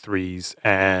U23s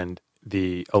and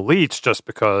the elites just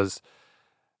because.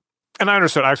 And I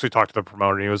understood. I actually talked to the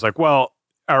promoter, and he was like, "Well,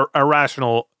 our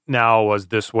rationale now was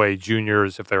this way: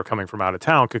 juniors, if they were coming from out of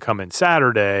town, could come in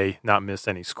Saturday, not miss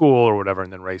any school or whatever,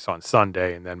 and then race on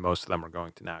Sunday, and then most of them are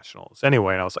going to nationals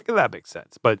anyway." And I was like, "That makes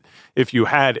sense." But if you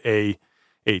had a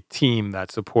team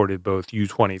that supported both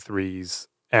U23s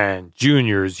and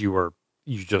juniors, you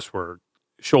just were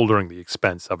shouldering the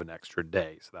expense of an extra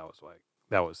day. So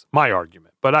that was my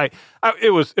argument. But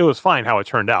it was fine how it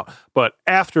turned out. But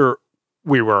after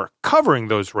we were covering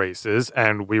those races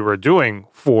and we were doing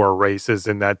 4 races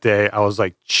in that day, I was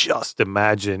like, just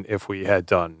imagine if we had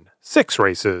done 6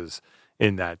 races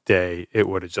in that day. It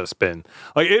would have just been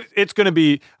like, it's going to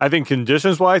be, I think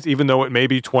conditions wise, even though it may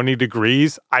be 20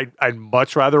 degrees, I'd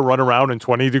much rather run around in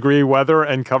 20-degree weather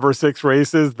and cover 6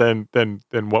 races than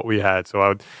what we had.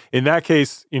 So in that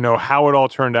case, how it all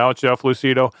turned out, Jeff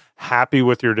Lucido, happy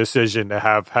with your decision to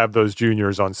have those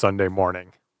juniors on Sunday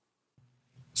morning.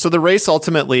 So the race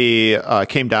ultimately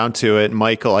came down to it.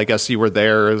 Michael, I guess you were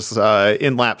there, is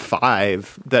in lap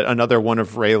 5 that another one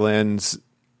of Raylyn's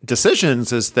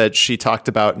decisions is that she talked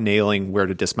about nailing where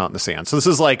to dismount in the sand. So this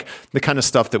is like the kind of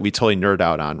stuff that we totally nerd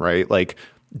out on, right? Like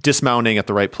dismounting at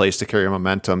the right place to carry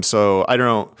momentum. So I don't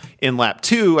know. In lap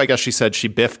 2, I guess she said she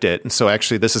biffed it. And so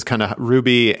actually this is kind of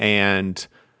Ruby and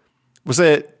was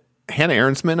it Hannah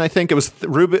Ahrensman? I think it was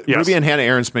Ruby and Hannah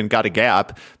Ahrensman got a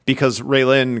gap because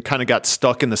Raylin kind of got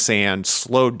stuck in the sand,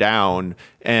 slowed down.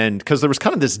 And because there was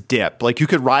kind of this dip, like you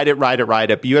could ride it,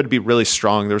 but you had to be really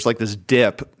strong. There was like this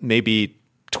dip, maybe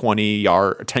 10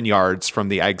 yards from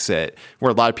the exit,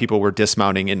 where a lot of people were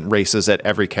dismounting in races at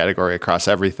every category across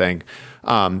everything.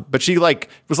 But she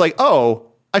was like, oh,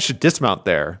 I should dismount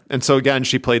there. And so again,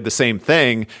 she played the same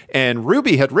thing, and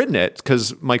Ruby had ridden it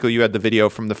because Michael, you had the video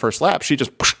from the first lap. She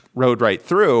just rode right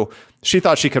through. She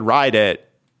thought she could ride it.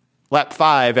 Lap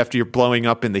 5, after you're blowing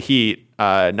up in the heat,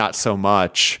 not so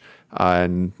much.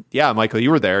 And yeah, Michael,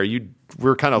 you were there. We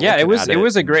were kind of it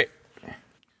was a great.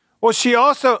 Well,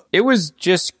 it was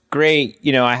just great.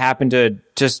 I happened to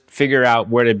just figure out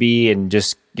where to be and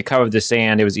just you covered the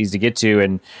sand. It was easy to get to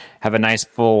and have a nice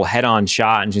full head-on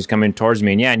shot. And she's coming towards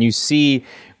me. And you see,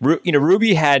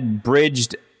 Ruby had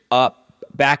bridged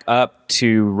back up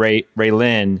to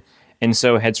Raylin, and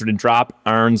so had sort of dropped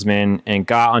Ahrensman and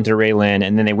got onto Raylin,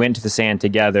 and then they went to the sand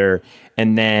together.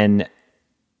 And then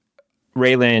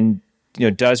Raylin,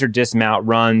 does her dismount,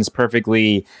 runs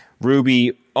perfectly.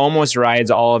 Ruby almost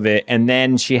rides all of it, and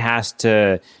then she has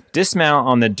to dismount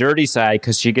on the dirty side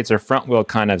because she gets her front wheel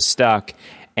kind of stuck.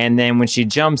 And then when she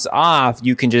jumps off,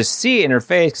 you can just see in her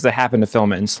face, because I happened to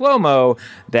film it in slow-mo,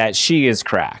 that she is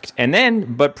cracked.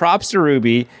 But props to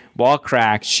Ruby, while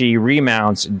cracked, she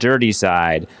remounts dirty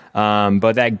side.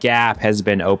 But that gap has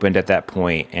been opened at that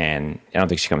point, and I don't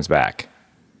think she comes back.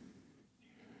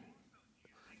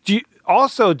 Do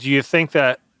you think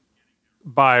that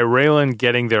by Raylin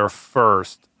getting there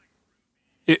first,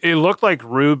 it looked like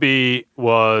Ruby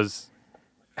was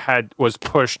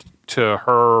pushed to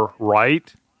her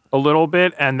right a little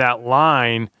bit, and that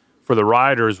line for the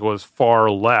riders was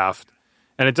far left,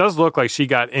 and it does look like she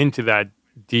got into that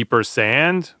deeper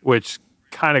sand, which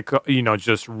kind of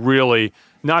just really,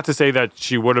 not to say that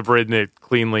she would have ridden it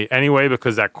cleanly anyway,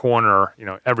 because that corner,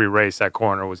 every race that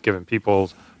corner was giving people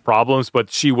problems,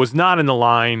 but she was not in the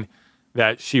line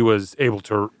that she was able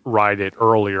to ride it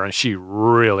earlier, and she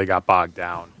really got bogged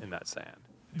down in that sand.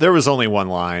 There was only one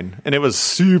line, and it was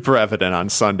super evident on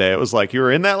Sunday. It was like you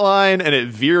were in that line, and it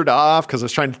veered off because I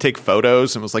was trying to take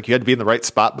photos, and it was like you had to be in the right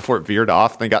spot before it veered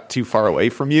off, and they got too far away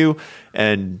from you.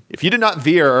 And if you did not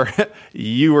veer,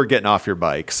 you were getting off your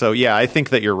bike. So, yeah, I think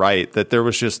that you're right, that there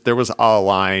was a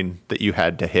line that you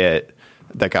had to hit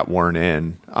that got worn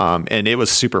in, and it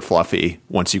was super fluffy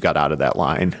once you got out of that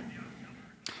line.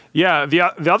 Yeah, the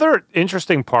other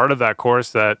interesting part of that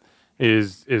course that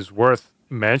is worth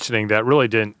mentioning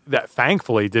that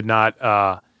thankfully did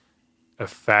not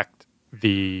affect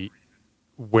the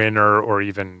winner or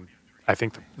even I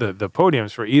think the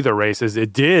podiums for either races.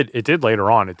 It did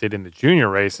later on. It did in the junior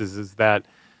races. Is that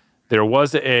there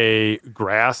was a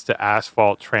grass to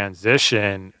asphalt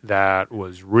transition that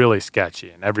was really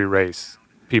sketchy. In every race,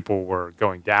 people were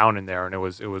going down in there, and it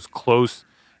was close.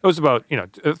 It was about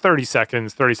 30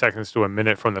 seconds to a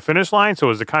minute from the finish line. So it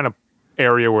was the kind of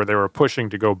area where they were pushing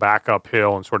to go back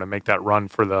uphill and sort of make that run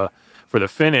for the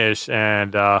finish.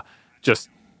 And I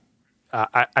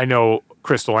know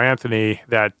Crystal Anthony,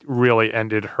 that really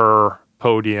ended her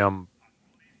podium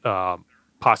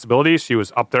possibilities. She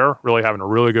was up there, really having a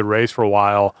really good race for a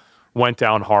while, went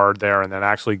down hard there, and then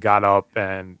actually got up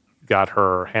and got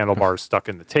her handlebars stuck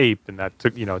in the tape, and that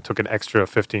took an extra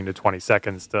 15 to 20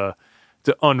 seconds to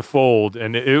unfold.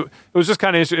 And it was just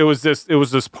kind of, it was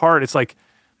this part. It's like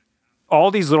all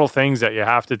these little things that you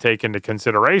have to take into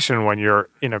consideration when you're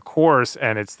in a course,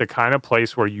 and it's the kind of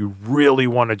place where you really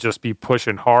want to just be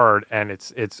pushing hard, and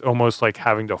it's almost like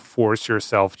having to force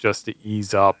yourself just to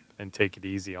ease up and take it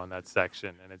easy on that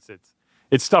section. And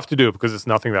it's tough to do because it's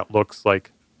nothing that looks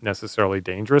like necessarily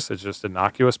dangerous. It's just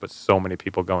innocuous, but so many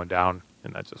people going down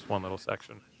in that just one little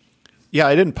section. Yeah,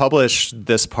 I didn't publish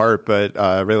this part, but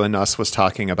Raylin Nuss was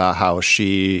talking about how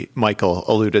Michael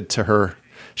alluded to her.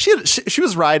 She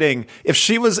was riding. If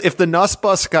the Nuss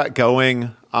bus got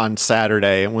going on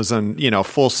Saturday and was on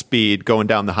full speed going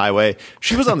down the highway,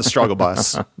 she was on the struggle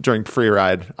bus during free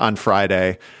ride on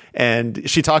Friday. And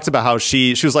she talked about how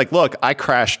she was like, look, I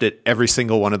crashed at every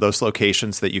single one of those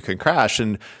locations that you can crash.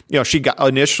 And, she got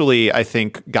initially, I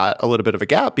think, got a little bit of a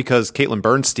gap because Caitlin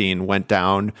Bernstein went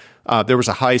down. There was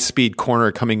a high speed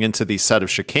corner coming into these set of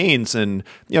chicanes. And,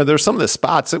 there were some of the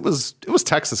spots. It was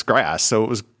Texas grass. So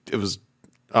it was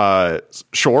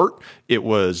short. It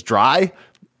was dry.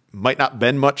 might not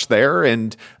been much there.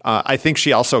 And I think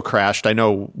she also crashed. I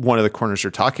know one of the corners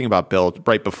you're talking about, Bill,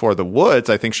 right before the woods,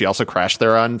 I think she also crashed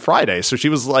there on Friday. So she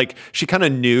was like, she kind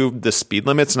of knew the speed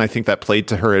limits. And I think that played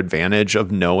to her advantage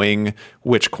of knowing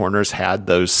which corners had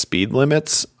those speed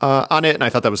limits on it. And I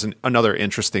thought that was another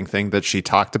interesting thing that she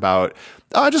talked about.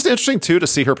 Just interesting, too, to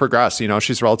see her progress. You know,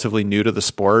 she's relatively new to the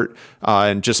sport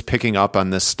and just picking up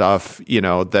on this stuff, you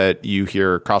know, that you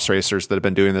hear cross racers that have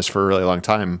been doing this for a really long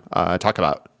time talk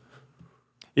about.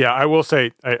 Yeah, I will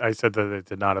say, I said that it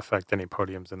did not affect any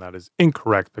podiums, and that is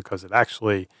incorrect because it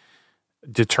actually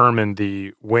determined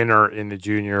the winner in the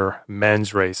junior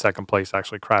men's race. Second place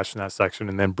actually crashed in that section,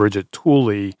 and then Bridget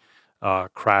Tooley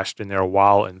crashed in there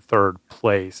while in third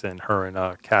place, and her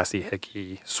and Cassie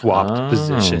Hickey swapped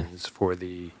positions for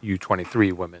the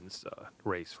U23 women's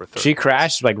race for third. She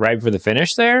crashed like right before the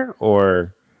finish there,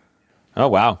 or oh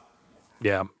wow.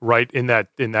 Yeah, right in that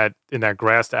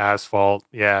grass to asphalt.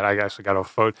 Yeah, I actually got a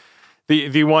photo.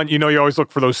 The one, you know, you always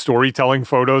look for those storytelling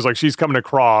photos. Like she's coming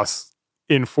across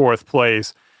in fourth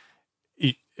place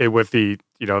with the,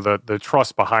 you know, the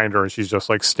truss behind her, and she's just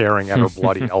like staring at her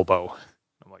bloody elbow.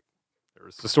 I'm like,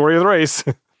 there's the story of the race.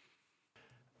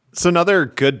 It's another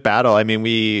good battle. I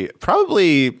mean,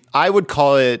 I would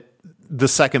call it the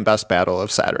second best battle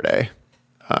of Saturday.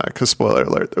 Because spoiler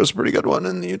alert, there was a pretty good one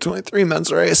in the U23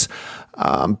 men's race.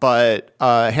 But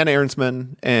Hannah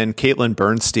Ahrensman and Caitlin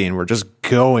Bernstein were just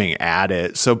going at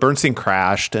it. So Bernstein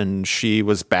crashed and she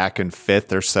was back in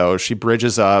fifth or so. She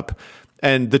bridges up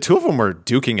and the two of them were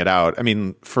duking it out. I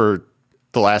mean, for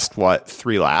the last,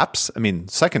 3 laps? I mean,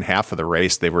 second half of the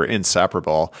race, they were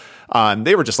inseparable.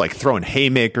 They were just like throwing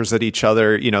haymakers at each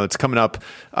other. You know, it's coming up.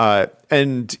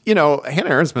 And, you know, Hannah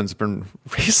Ahrensman's been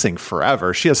racing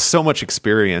forever. She has so much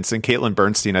experience. And Caitlin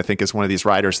Bernstein, I think, is one of these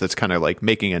riders that's kind of like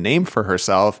making a name for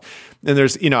herself. And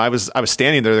there's, you know, I was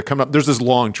standing there. They're coming up. There's this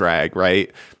long drag, right?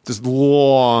 This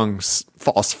long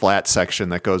false flat section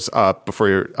that goes up before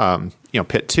you're,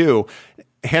 pit 2.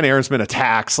 Hannah Ahrensman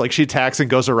attacks, like she attacks and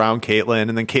goes around Caitlin,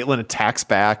 and then Caitlin attacks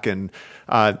back. And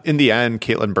in the end,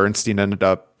 Caitlin Bernstein ended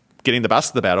up getting the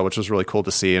best of the battle, which was really cool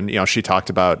to see. And, you know, she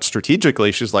talked about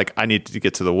strategically, she's like, I need to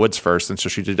get to the woods first. And so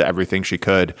she did everything she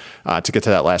could to get to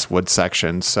that last woods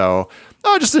section. So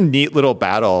just a neat little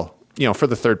battle, you know, for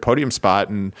the third podium spot.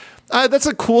 And that's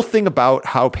a cool thing about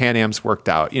how Pan Am's worked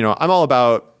out. You know, I'm all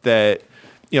about that.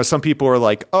 You know, some people are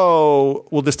like, oh,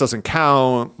 well, this doesn't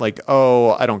count. Like,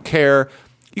 oh, I don't care.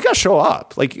 You got to show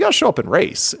up. Like, you got to show up and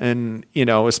race. And, you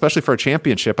know, especially for a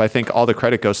championship, I think all the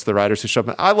credit goes to the riders who show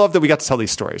up. I love that we got to tell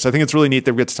these stories. I think it's really neat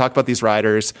that we get to talk about these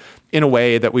riders in a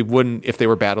way that we wouldn't if they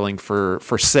were battling for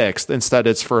sixth. Instead,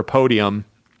 it's for a podium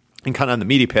and kind of on the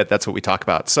meaty pit. That's what we talk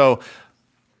about. So,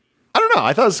 I don't know.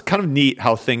 I thought it was kind of neat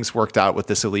how things worked out with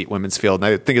this elite women's field.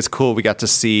 And I think it's cool we got to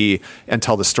see and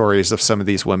tell the stories of some of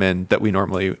these women that we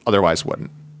normally otherwise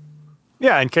wouldn't.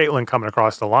 Yeah, and Caitlin coming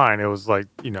across the line, it was like,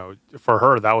 you know, for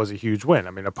her that was a huge win. I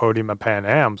mean, a podium at Pan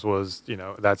Am's was, you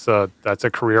know, that's a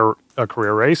career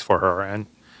race for her, and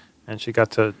she got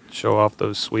to show off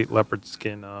those sweet leopard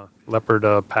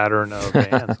pattern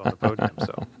bands on the podium.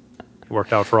 So it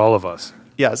worked out for all of us.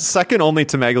 Yeah, second only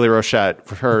to Magali Rochette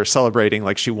for her celebrating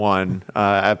like she won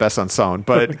at Besançon.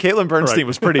 But Caitlin Bernstein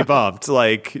was pretty bummed.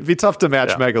 Like, it'd be tough to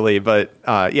match Magali, but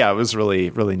it was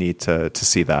really, really neat to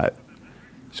see that.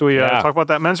 Should we talk about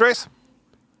that men's race?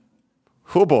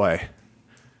 Oh boy.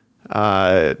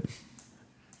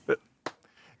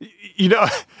 You know,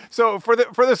 so for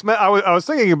this, I was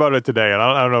thinking about it today, and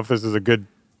I don't know if this is a good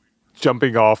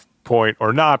jumping off point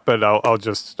or not, but I'll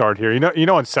just start here. You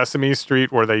know, on Sesame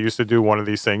Street where they used to do one of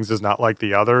these things is not like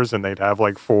the others, and they'd have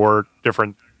like 4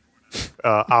 different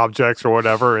objects or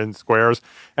whatever in squares.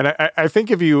 And I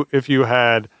think if you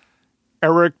had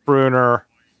Eric Bruner,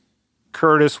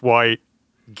 Curtis White,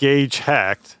 Gage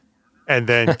Hecht, and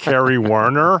then Kerry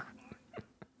Werner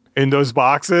in those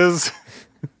boxes,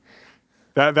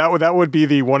 that would be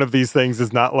the one of these things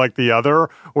is not like the other.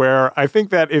 Where I think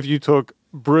that if you took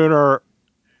Bruner,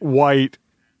 White,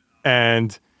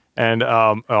 and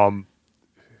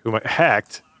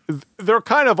Hecht, they're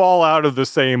kind of all out of the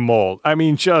same mold. I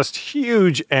mean, just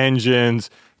huge engines,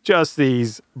 just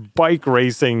these bike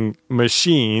racing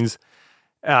machines.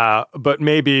 But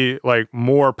maybe like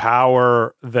more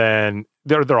power than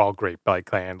they're all great bike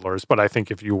handlers. But I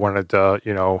think if you wanted to,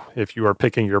 you know, if you were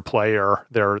picking your player,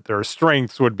 their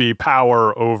strengths would be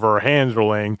power over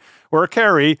handling. Where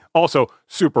Kerry, also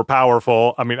super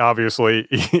powerful. I mean, obviously,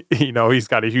 you know, he's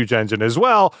got a huge engine as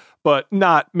well, but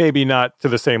maybe not to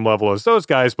the same level as those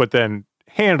guys. But then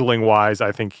handling wise,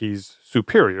 I think he's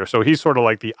superior. So he's sort of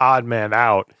like the odd man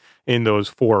out in those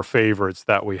four favorites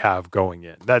that we have going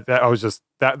in.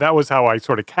 That was how I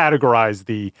sort of categorized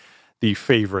the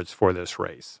favorites for this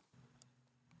race.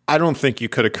 I don't think you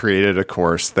could have created a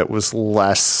course that was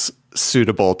less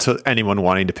suitable to anyone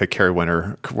wanting to pick Kerry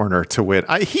Warner to win.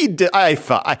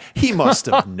 He must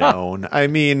have known. I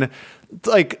mean,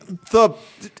 like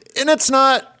it's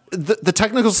not. The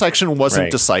technical section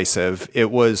wasn't decisive. It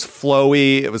was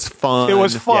flowy. It was fun. It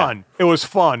was fun. Yeah. It was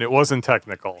fun. It wasn't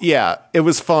technical. Yeah, it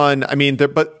was fun. I mean,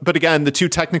 but again, the two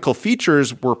technical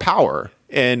features were power,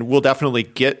 and we'll definitely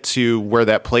get to where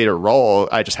that played a role.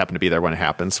 I just happened to be there when it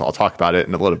happened, so I'll talk about it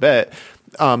in a little bit.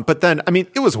 But then, I mean,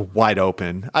 it was wide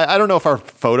open. I don't know if our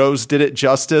photos did it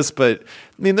justice, but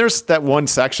I mean, there's that one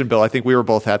section, Bill, I think we were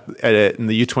both at it in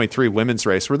the U23 women's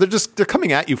race where they're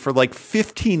coming at you for like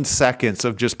 15 seconds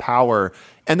of just power.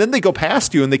 And then they go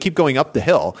past you and they keep going up the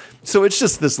hill. So it's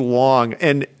just this long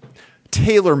and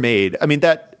tailor-made. I mean,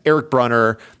 that Eric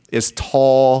Brunner is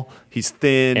tall. He's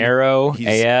thin.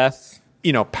 AF.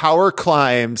 Power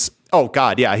climbs. Oh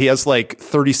God. Yeah. He has like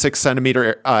 36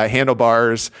 centimeter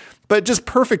handlebars, but just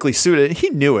perfectly suited.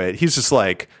 He knew it. He's just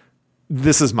like,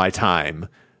 this is my time.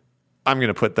 I'm going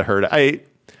to put the herd.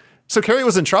 So Kerry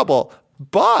was in trouble,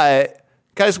 but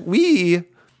guys, we've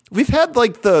had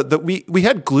like we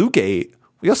had glue gate.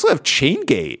 We also have chain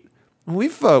gate.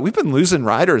 We've been losing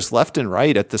riders left and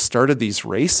right at the start of these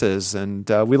races. And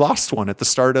we lost one at the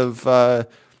start of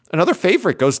another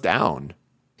favorite goes down.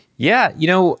 Yeah.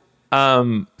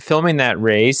 Filming that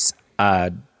race,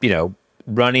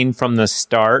 running from the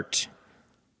start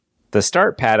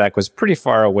paddock was pretty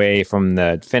far away from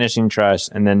the finishing truss,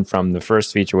 and then from the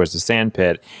first feature was the sand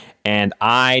pit, and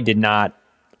I did not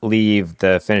leave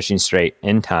the finishing straight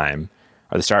in time,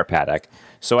 or the start paddock,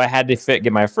 so I had to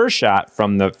get my first shot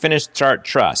from the finish start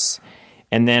truss,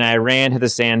 and then I ran to the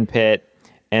sand pit,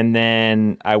 and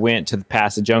then I went to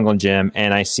past the jungle gym,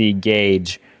 and I see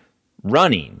Gage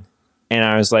running, and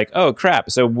I was like, oh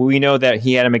crap, so we know that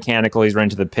he had a mechanical, he's running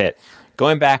to the pit.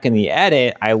 Going back in the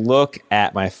edit, I look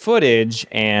at my footage,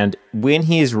 and when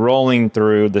he's rolling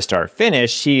through the start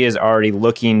finish, he is already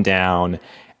looking down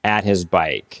at his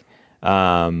bike.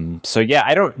 So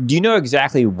yeah, do you know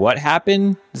exactly what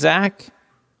happened, Zach?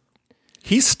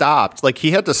 He stopped, like he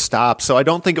had to stop. So I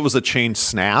don't think it was a chain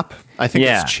snap. I think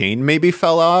his chain maybe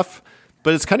fell off,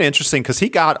 but it's kind of interesting because he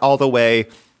got all the way.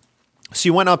 So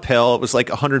you went uphill. It was like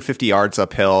 150 yards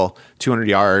uphill, 200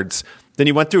 yards. Then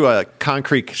you went through a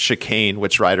concrete chicane,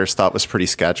 which riders thought was pretty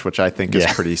sketch, which I think is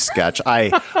pretty sketch.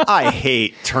 I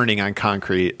hate turning on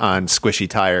concrete on squishy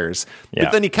tires. Yeah.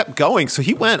 But then he kept going. So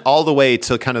he went all the way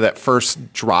to kind of that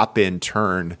first drop-in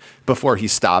turn before he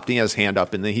stopped. He had his hand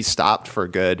up, and then he stopped for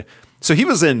good. So he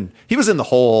was in the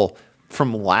hole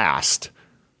from last,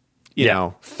 you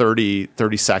know, 30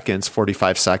 seconds,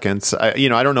 45 seconds. I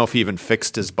don't know if he even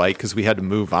fixed his bike because we had to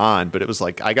move on, but it was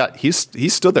like he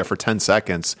stood there for 10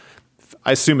 seconds.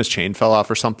 I assume his chain fell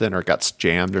off or something, or got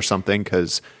jammed or something,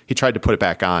 because he tried to put it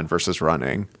back on versus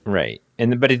running. Right.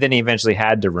 But then he eventually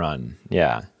had to run.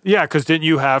 Yeah. Yeah, because didn't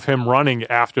you have him running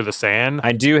after the sand?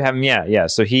 I do have him, yeah.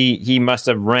 So he must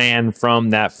have ran from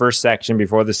that first section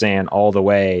before the sand all the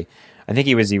way. I think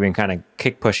he was even kind of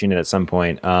kick pushing it at some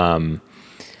point. Yeah,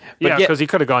 because he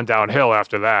could have gone downhill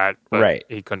after that, but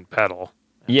he couldn't pedal.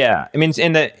 Yeah. I mean,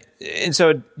 and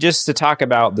so just to talk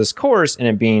about this course and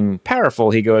it being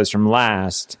powerful, he goes from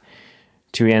last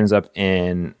to he ends up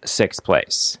in 6th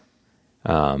place.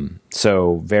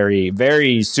 So very,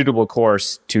 very suitable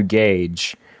course to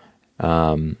Gage.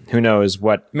 Who knows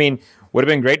what, I mean, would have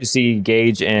been great to see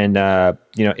Gage and,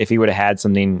 if he would have had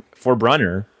something for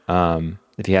Brunner,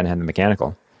 if he hadn't had the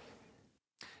mechanical.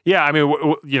 Yeah, I mean,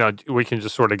 we can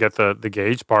just sort of get the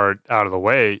Gage part out of the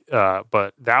way,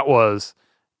 but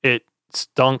it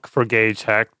stunk for Gage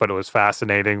Hecht, but it was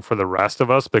fascinating for the rest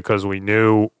of us because we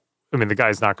knew, the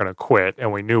guy's not going to quit,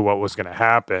 and we knew what was going to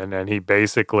happen, and he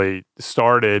basically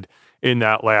started in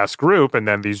that last group, and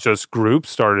then these just groups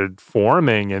started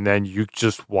forming, and then you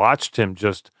just watched him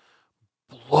just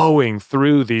blowing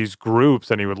through these groups,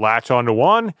 and he would latch onto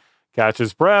one, catch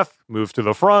his breath, move to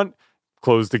the front,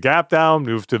 close the gap down,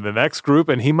 move to the next group,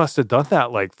 and he must have done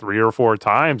that like 3 or 4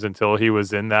 times until he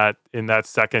was in that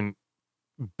second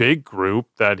big group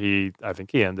that I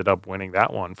think he ended up winning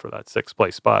that one for that 6th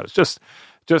place spot. It's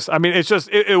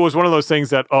it was one of those things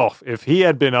that, if he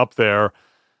had been up there,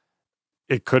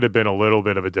 it could have been a little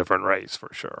bit of a different race for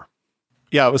sure.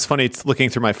 Yeah, it was funny looking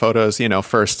through my photos.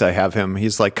 First I have him.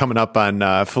 He's like coming up on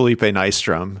Felipe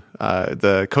Nystrom,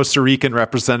 the Costa Rican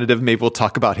representative. Maybe we'll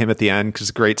talk about him at the end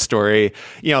because great story.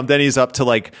 Then he's up to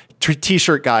like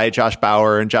t-shirt guy, Josh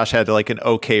Bauer, and Josh had like an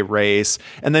okay race.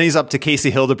 And then he's up to Casey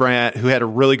Hildebrandt, who had a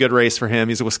really good race for him.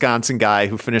 He's a Wisconsin guy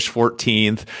who finished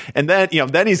 14th. And then,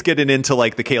 then he's getting into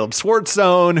like the Caleb Swartz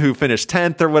zone, who finished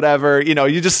 10th or whatever.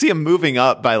 You just see him moving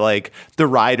up by like the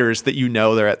riders that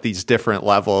they're at these different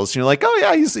levels. You're like, oh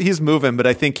yeah, he's moving. But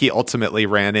I think he ultimately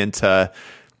ran into,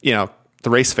 the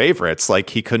race favorites.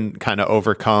 Like he couldn't kind of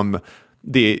overcome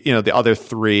the other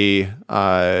three,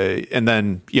 and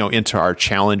then into our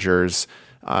challengers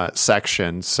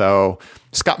section. So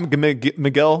Scott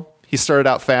McGill, he started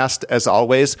out fast as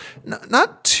always.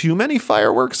 Not too many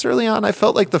fireworks early on. I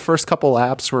felt like the first couple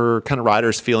laps were kind of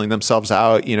riders feeling themselves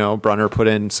out. Brunner put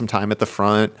in some time at the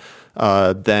front.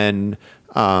 Then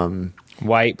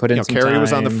White put in some Carey time.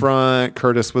 was on the front.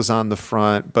 Curtis was on the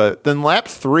front. But then lap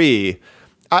 3,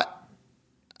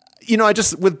 I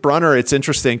just, with Brunner, it's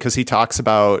interesting because he talks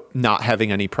about not having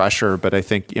any pressure, but I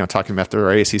think, talking after the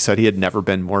race, he said he had never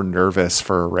been more nervous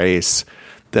for a race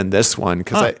than this one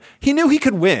because he knew he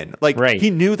could win. Like, right. He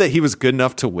knew that he was good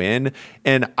enough to win.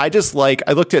 And I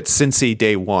looked at Cincy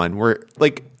day 1 where,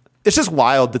 like, it's just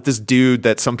wild that this dude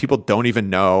that some people don't even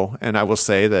know, and I will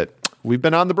say that we've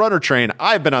been on the Brunner train.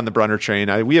 I've been on the Brunner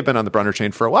train. We have been on the Brunner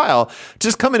train for a while.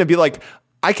 Just come in and be like,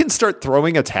 I can start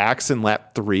throwing attacks in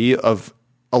lap 3 of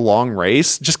a long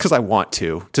race just because I want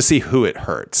to see who it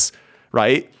hurts,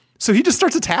 right? So he just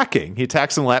starts attacking. He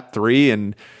attacks in lap 3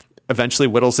 and eventually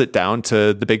whittles it down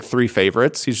to the big 3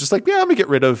 favorites. He's just like, yeah, I'm gonna get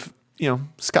rid of,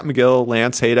 Scott McGill,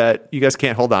 Lance Haydat. You guys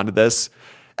can't hold on to this.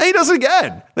 And he does it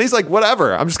again. And he's like,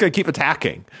 whatever, I'm just gonna keep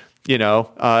attacking,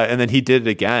 and then he did it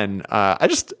again.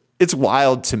 It's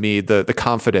wild to me, the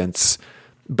confidence,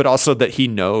 but also that he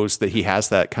knows that he has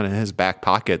that kind of in his back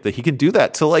pocket, that he can do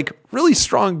that to like really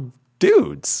strong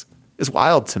dudes is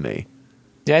wild to me.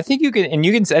 Yeah, I think I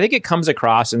think it comes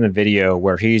across in the video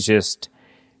where he's just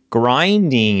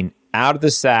grinding out of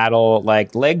the saddle,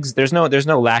 like legs. There's no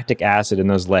lactic acid in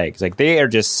those legs. Like they are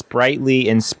just sprightly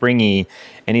and springy,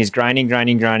 and he's grinding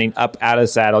up out of the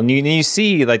saddle. And you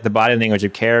see like the body language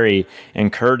of Carey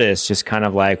and Curtis just kind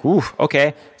of like, ooh,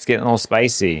 okay, it's getting a little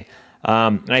spicy.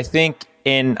 And I think,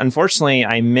 unfortunately,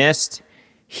 I missed.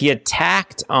 He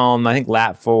attacked on, I think,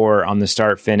 lap 4 on the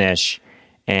start finish,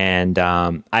 and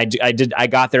I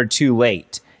got there too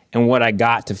late. And what I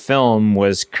got to film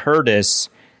was Curtis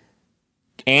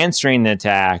answering the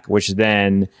attack, which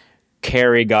then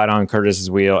Carey got on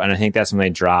Curtis's wheel, and I think that's when they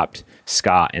dropped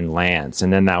Scott and Lance,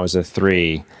 and then that was a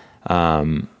 3.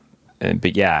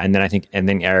 But yeah, and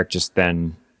then Eric just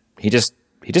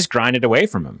grinded away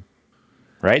from him,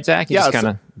 right, Zach? He just kind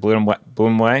of blew him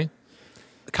away.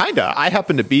 Kinda. I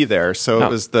happened to be there, so it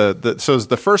was it was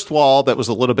the first wall that was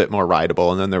a little bit more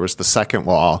rideable, and then there was the second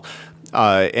wall.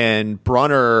 And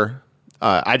Brunner,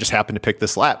 I just happened to pick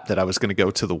this lap that I was going to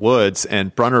go to the woods,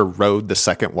 and Brunner rode the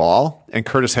second wall, and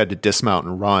Curtis had to dismount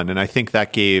and run, and I think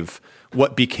that gave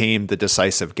what became the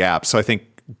decisive gap. So I think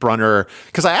Brunner,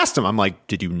 because I asked him, I'm like,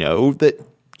 did you know that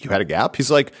you had a gap?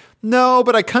 He's like, no,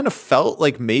 but I kind of felt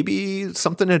like maybe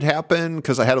something had happened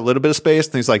because I had a little bit of space.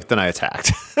 And he's like, then I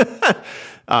attacked.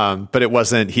 But it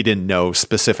wasn't, he didn't know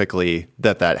specifically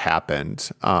that happened.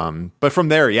 But from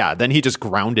there, yeah, then he just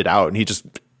ground it out and he just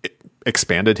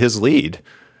expanded his lead.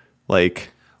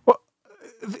 Like, well,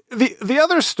 the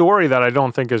other story that I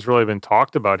don't think has really been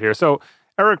talked about here. So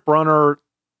Eric Brunner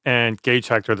and Gage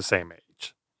Hector are the same age.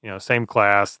 Same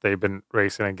class. They've been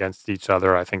racing against each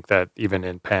other. I think that even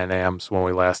in Pan Ams when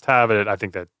we last have it, I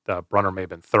think that Brunner may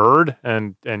have been third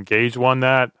and Gage won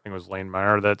that. I think it was Lane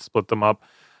Meyer that split them up.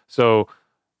 So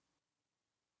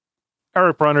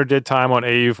Eric Brunner did time on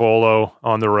AE Volo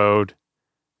on the road.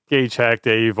 Gage Hecht,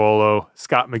 AE Volo.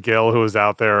 Scott McGill, who was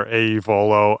out there, AE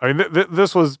Volo. I mean,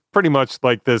 this was pretty much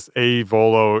like this AE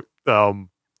Volo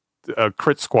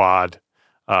crit squad.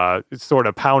 It's sort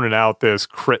of pounding out this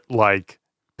crit-like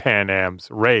Pan Am's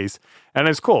race, and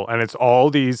it's cool. And it's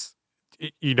all these,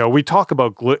 we talk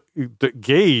about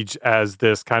Gage as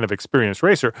this kind of experienced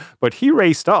racer, but he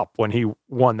raced up when he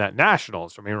won that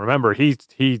Nationals. I mean, remember he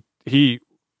did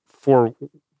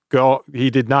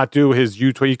not do his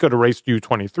U20. He could have raced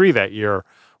U23 that year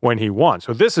when he won.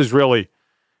 So this is really,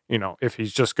 if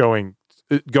he's just going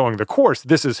the course,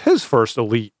 this is his first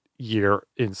elite year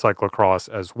in cyclocross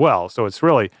as well. So it's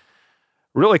really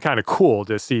kind of cool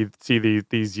to see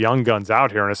these young guns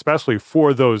out here, and especially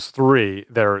for those 3,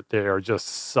 they are just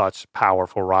such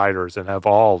powerful riders and have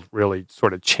all really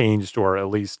sort of changed or at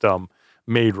least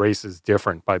made races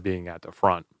different by being at the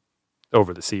front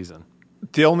over the season.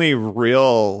 The only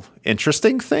real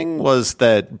interesting thing was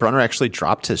that Brunner actually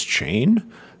dropped his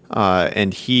chain,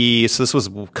 and so this was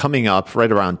coming up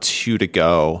right around 2 to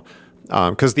go.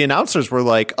 because the announcers were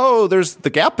like, "Oh, the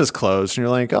gap is closed," and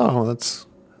you're like, "Oh, that's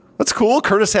cool."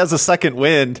 Curtis has a second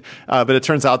wind, but it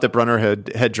turns out that Brunner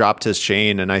had dropped his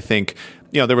chain, and I think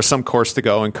there was some course to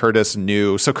go, and Curtis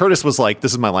knew. So Curtis was like,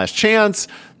 "This is my last chance.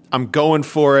 I'm going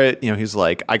for it." He's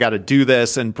like, "I got to do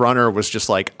this," and Brunner was just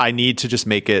like, "I need to just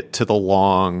make it to the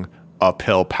long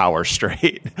uphill power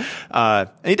straight," and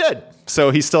he did.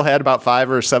 So he still had about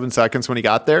 5 or 7 seconds when he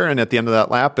got there. And at the end of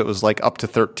that lap, it was like up to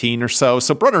 13 or so.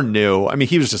 So Brunner knew. I mean,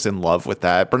 he was just in love with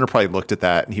that. Brunner probably looked at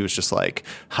that and he was just like,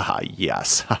 haha,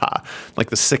 yes, haha. Like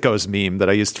the sickos meme that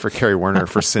I used for Kerry Werner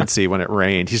for Cincy when it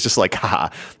rained. He's just like, haha,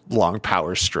 long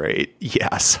power straight.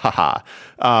 Yes, haha.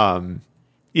 And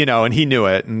he knew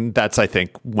it. And that's, I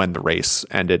think, when the race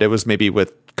ended. It was maybe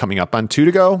with coming up on 2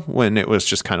 to go when it was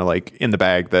just kind of like in the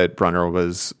bag that Brunner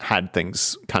had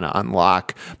things kind of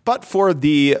unlock. But for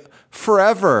the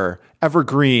forever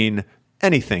evergreen,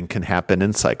 anything can happen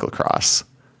in cyclocross.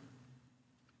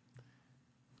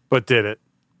 But did it?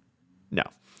 No,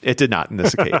 it did not in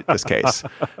this case.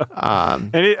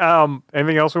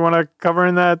 Anything else we want to cover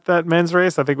in that men's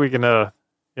race? I think we can.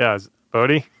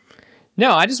 Bodie?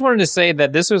 No, I just wanted to say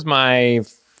that this was my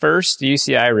first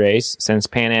UCI race since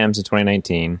Pan Am's in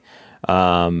 2019.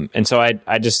 And so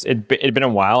it'd been a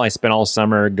while. I spent all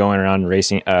summer going around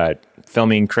racing,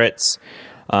 filming crits.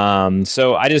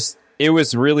 So it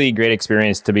was really a great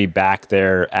experience to be back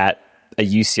there at a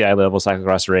UCI level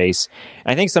cyclocross race.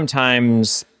 And I think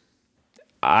sometimes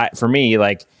for me,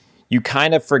 like, you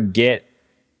kind of forget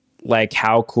like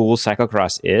how cool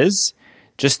cyclocross is.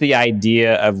 Just the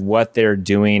idea of what they're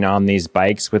doing on these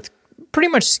bikes with pretty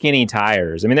much skinny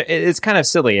tires. I mean, it's kind of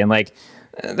silly, and like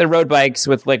the road bikes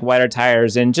with like wider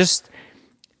tires, and just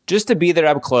to be there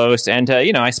up close, and to,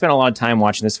 I spent a lot of time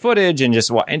watching this footage, and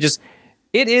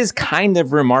it is kind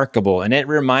of remarkable, and it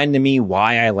reminded me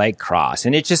why I like cross,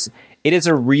 and it is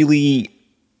a really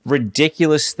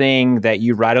ridiculous thing that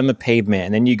you ride on the pavement,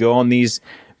 and then you go on these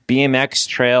BMX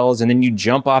trails, and then you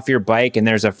jump off your bike, and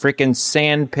there's a freaking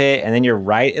sand pit, and then you're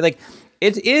right, like.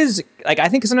 It is like, I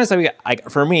think sometimes like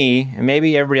for me, and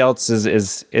maybe everybody else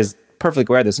is perfectly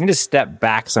aware of this. You need to step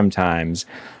back sometimes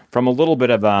from a little bit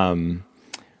of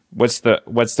what's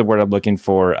the word I'm looking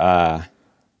for?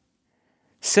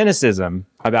 Cynicism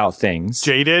about things.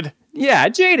 Jaded? Yeah,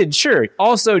 jaded, sure.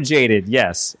 Also jaded,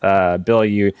 yes. Bill,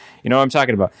 you know what I'm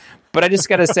talking about. But I just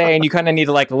gotta say, and you kind of need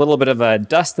like a little bit of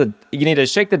you need to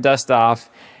shake the dust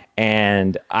off.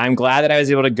 And I'm glad that I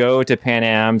was able to go to Pan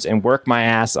Am's and work my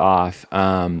ass off.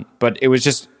 But it was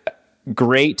just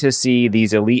great to see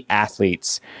these elite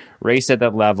athletes race at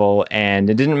that level. And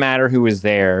it didn't matter who was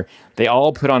there. They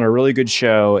all put on a really good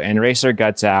show and raced their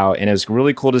guts out. And it was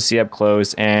really cool to see up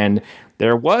close. And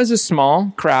there was a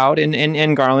small crowd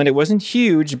in Garland. It wasn't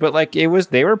huge, but like they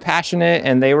were passionate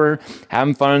and they were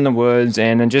having fun in the woods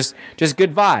and just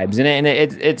good vibes. And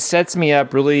it sets me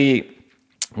up really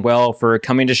well for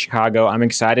coming to Chicago. I'm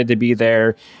excited to be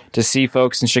there, to see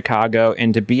folks in Chicago,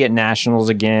 and to be at nationals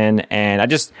again. And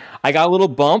I got a little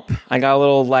bump. I got a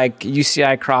little like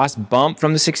UCI cross bump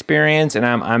from this experience, and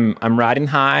I'm riding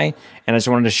high. And I just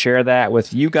wanted to share that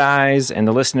with you guys and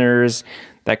the listeners.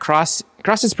 That cross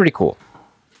is pretty cool.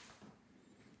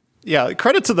 Yeah,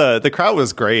 credit to the crowd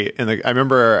was great, and I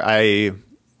remember I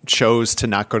chose to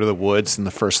not go to the woods in the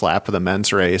first lap of the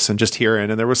men's race and just hearing,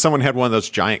 and there was someone had one of those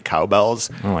giant cowbells.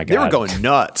 Oh my God. They were going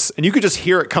nuts, and you could just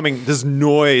hear it coming, this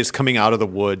noise coming out of the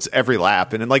woods every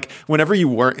lap. And like whenever you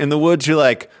weren't in the woods, you're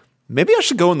like, maybe I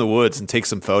should go in the woods and take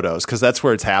some photos, because that's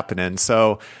where it's happening.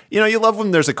 So, you love when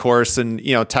there's a course, and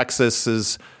Texas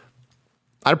is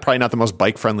probably not the most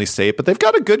bike friendly state, but they've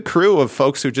got a good crew of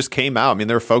folks who just came out. I mean,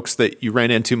 there are folks that you ran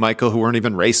into, Michael, who weren't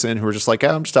even racing, who were just like,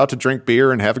 I'm just out to drink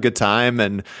beer and have a good time,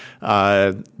 and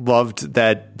loved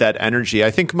that energy.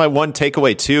 I think my one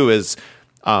takeaway too is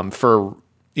for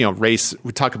race,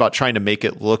 we talk about trying to make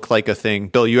it look like a thing.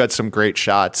 Bill, you had some great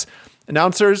shots.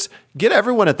 Announcers, get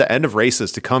everyone at the end of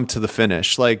races to come to the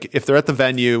finish. Like if they're at the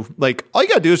venue, like all you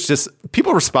gotta do is just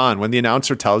people respond when the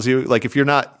announcer tells you, like if you're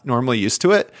not normally used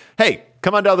to it, hey,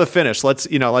 come on down to the finish. Let's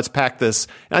pack this.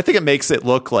 And I think it makes it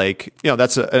look like,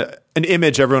 that's an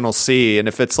image everyone will see. And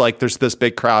if it's like there's this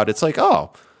big crowd, it's like,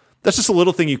 oh, that's just a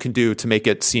little thing you can do to make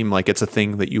it seem like it's a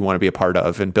thing that you want to be a part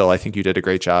of. And Bill, I think you did a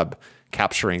great job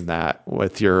capturing that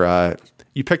with your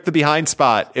you picked the behind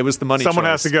spot. It was the money. Someone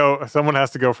has to go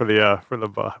for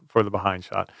the behind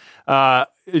shot.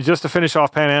 Just to finish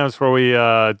off Pan Am's before we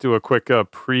do a quick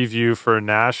preview for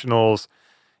nationals.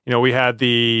 We had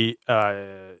the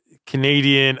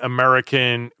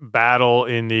Canadian-American battle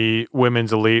in the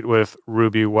women's elite with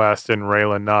Ruby West and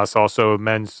Raylan Nuss. Also,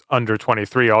 men's under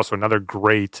 23, also another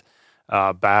great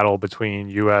battle between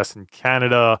U.S. and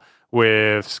Canada,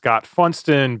 with Scott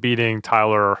Funston beating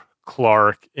Tyler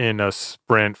Clark in a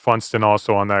sprint. Funston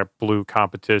also on that blue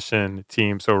competition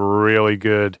team, so really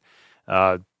good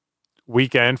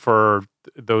weekend for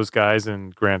those guys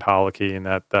in Grand Holiday and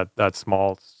that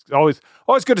small. Always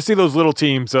good to see those little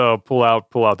teams pull out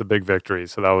the big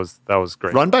victories. So that was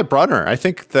great. Run by Brunner. I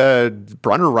think the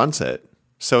Brunner runs it.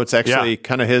 So it's actually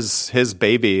kind of his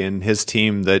baby and his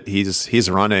team that he's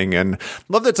running, and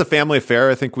love that it's a family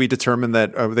affair. I think we determined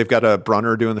that they've got a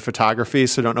Brunner doing the photography,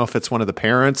 so I don't know if it's one of the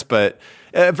parents, but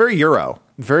very Euro,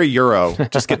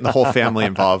 just getting the whole family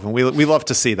involved, and we love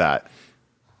to see that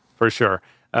for sure.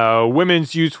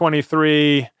 Women's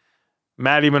U23,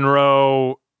 Maddie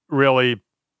Monroe, really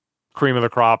cream of the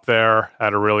crop there.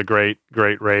 Had a really great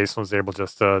race. Was able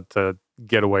just to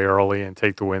get away early and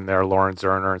take the win there. Lauren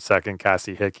Zerner in second,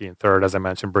 Cassie Hickey in third. As I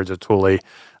mentioned, Bridget Tooley,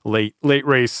 late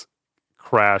race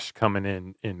crash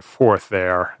coming in fourth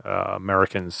there.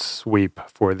 American sweep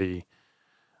for the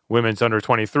women's under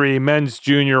 23. Men's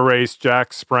junior race,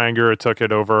 Jack Spranger took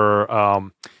it over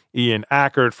Ian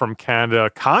Ackert from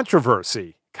Canada.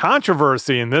 Controversy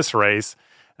in this race.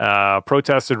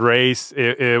 Protested race.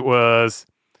 It was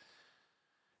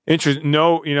interesting.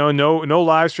 No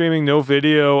live streaming, no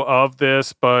video of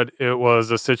this, but it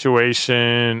was a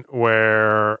situation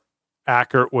where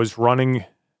Ackert was riding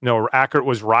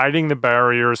the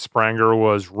barriers. Spranger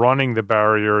was running the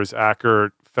barriers.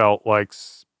 Ackert felt like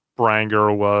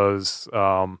Spranger was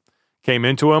came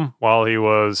into him while he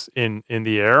was in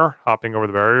the air, hopping over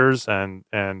the barriers, and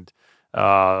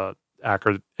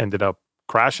Ackert ended up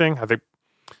crashing, I think.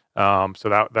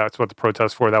 So that's what the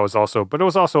protest for. That was also, but it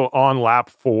was also on lap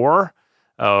 4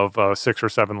 of a 6 or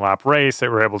 7 lap race. They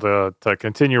were able to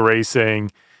continue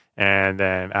racing, and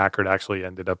then Ackert actually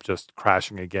ended up just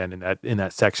crashing again in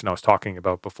that section I was talking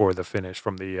about before the finish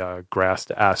from the grass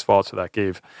to asphalt. So that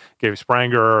gave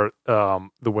Spranger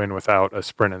the win without a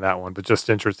sprint in that one. But just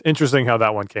interesting how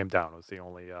that one came down. It was the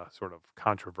only sort of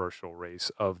controversial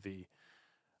race of the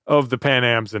Pan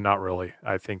Ams, and not really,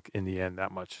 I think, in the end,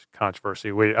 that much controversy.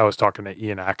 I was talking to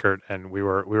Ian Ackert, and we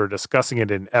were discussing it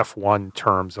in F1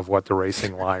 terms of what the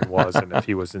racing line was and if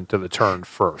he was into the turn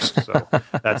first. So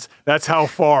that's how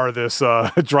far this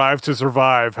Drive to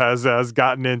Survive has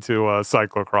gotten into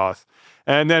cyclocross.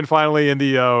 And then finally in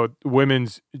the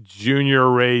women's junior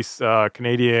race,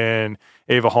 Canadian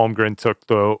Ava Holmgren took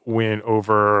the win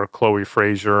over Chloe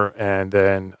Fraser, and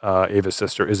then Ava's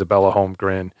sister Isabella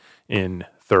Holmgren in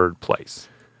third place.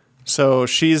 So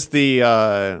she's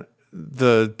the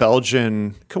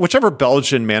Belgian, whichever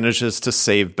Belgian manages to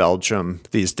save Belgium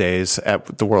these days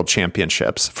at the World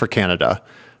Championships for Canada,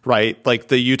 right? Like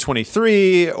the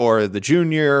U23 or the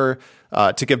junior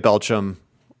to give Belgium.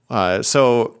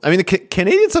 So, I mean, the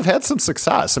Canadians have had some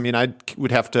success. I mean, I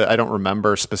don't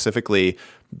remember specifically,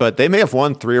 but they may have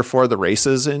won 3 or 4 of the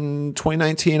races in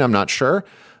 2019. I'm not sure.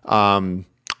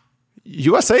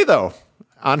 USA though,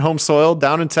 on home soil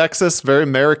down in Texas, very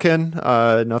American.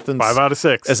 Nothing's 5 out of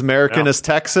 6 as American as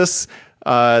Texas.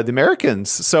 The Americans.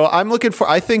 So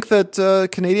I think that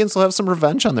Canadians will have some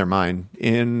revenge on their mind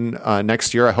in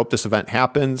next year. I hope this event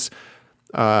happens.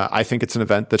 I think it's an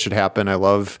event that should happen. I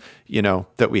love,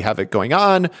 that we have it going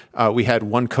on. We had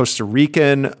one Costa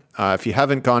Rican. If you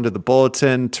haven't gone to the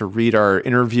bulletin to read our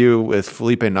interview with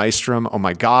Felipe Nystrom, oh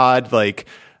my God,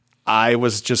 I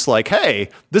was just like, hey,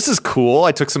 this is cool.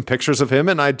 I took some pictures of him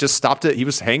and I just stopped it. He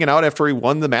was hanging out after he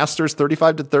won the Masters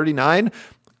 35-39.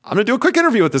 I'm going to do a quick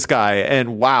interview with this guy,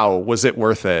 and wow, was it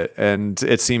worth it? And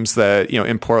it seems that,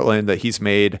 in Portland, that he's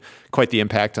made quite the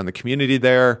impact on the community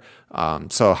there.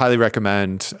 So highly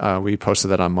recommend. We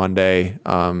posted that on Monday.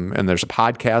 And there's a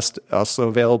podcast also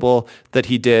available that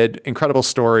he did. Incredible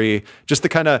story. Just the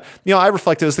kind of, I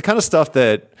reflected, it's the kind of stuff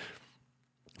that,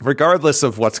 regardless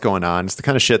of what's going on, it's the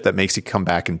kind of shit that makes you come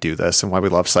back and do this, and why we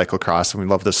love cyclocross and we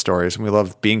love the stories and we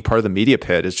love being part of the media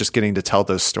pit, is just getting to tell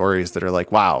those stories that are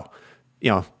like, wow,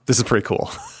 this is pretty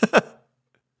cool.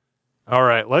 All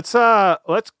right, let's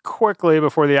quickly,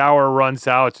 before the hour runs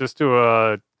out, just do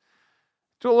a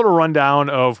little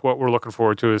rundown of what we're looking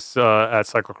forward to is at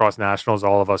Cyclocross Nationals.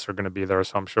 All of us are going to be there,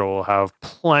 so I'm sure we'll have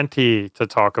plenty to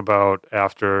talk about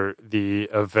after the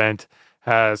event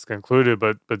has concluded.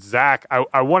 But Zach,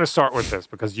 I want to start with this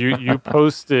because you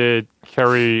posted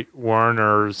Kerry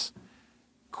Werner's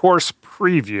course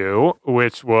preview,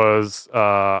 which was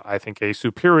I think a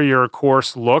superior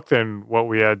course look than what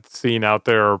we had seen out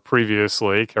there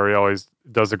previously. Kerry always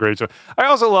does a great job. I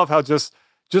also love how just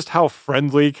how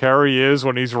friendly Kerry is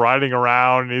when he's riding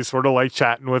around and he's sort of like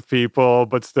chatting with people,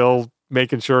 but still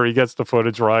making sure he gets the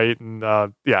footage right. And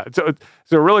it's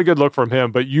a really good look from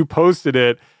him. But you posted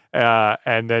it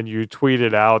and then you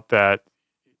tweeted out that,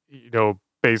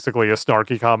 basically a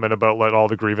snarky comment about let all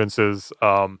the grievances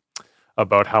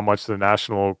about how much the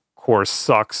national course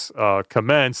sucks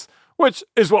commence, which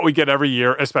is what we get every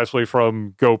year, especially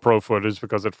from GoPro footage,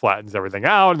 because it flattens everything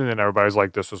out. And then everybody's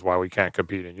like, this is why we can't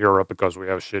compete in Europe because we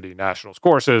have shitty nationals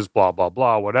courses, blah, blah,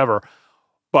 blah, whatever.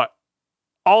 But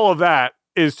all of that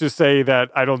is to say that,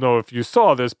 I don't know if you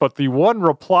saw this, but the one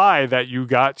reply that you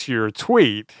got to your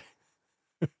tweet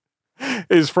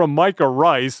is from Micah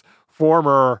Rice,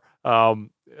 former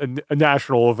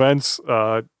national events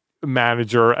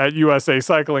manager at USA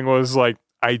Cycling, was like,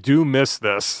 I do miss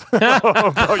this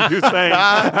about you saying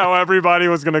how everybody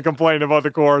was going to complain about the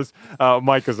course.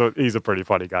 Mike he's a pretty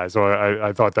funny guy, so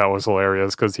I thought that was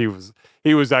hilarious because he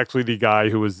was actually the guy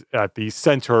who was at the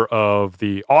center of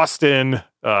the Austin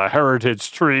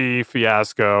Heritage Tree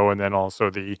fiasco, and then also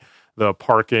the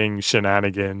parking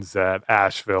shenanigans at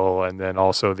Asheville, and then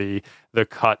also the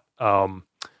cut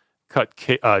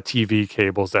TV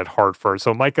cables at Hartford.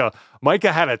 So Micah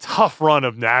had a tough run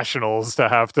of nationals to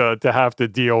have to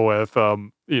deal with. So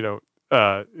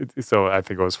I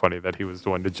think it was funny that he was the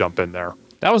one to jump in there.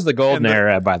 That was the golden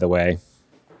era, by the way.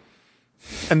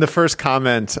 And the first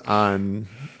comment on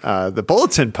the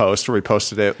bulletin post where we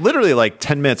posted it, literally like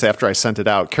 10 minutes after I sent it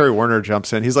out, Kerry Warner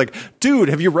jumps in. He's like, dude,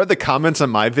 have you read the comments on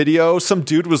my video? Some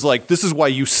dude was like, this is why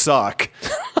you suck.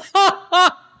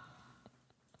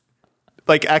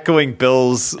 Like echoing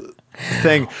Bill's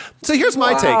thing. So here's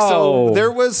my take. So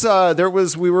there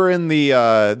was we were in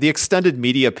the extended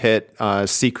media pit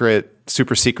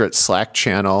super secret Slack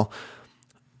channel.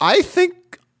 I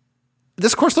think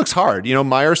this course looks hard.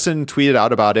 Meyerson tweeted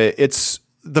out about it.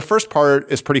 The first part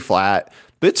is pretty flat,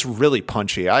 but it's really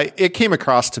punchy. It came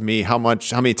across to me how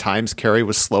many times Kerry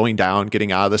was slowing down,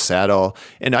 getting out of the saddle,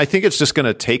 and I think it's just going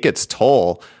to take its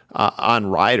toll on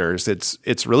riders.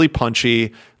 It's really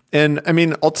punchy. And I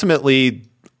mean, ultimately,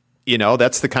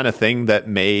 that's the kind of thing that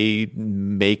may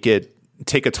make it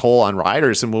take a toll on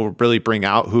riders and will really bring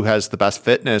out who has the best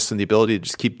fitness and the ability to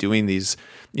just keep doing these,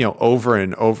 over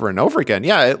and over and over again.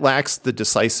 Yeah, it lacks the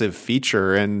decisive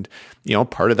feature. And,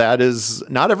 part of that is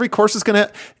not every course is going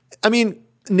to,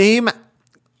 name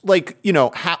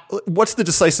what's the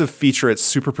decisive feature at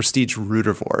Super Prestige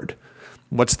Ruddervoort?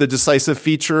 What's the decisive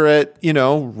feature at,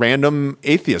 random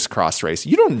atheist cross race?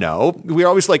 You don't know. We're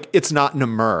always like, it's not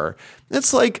Namur.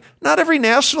 It's like, not every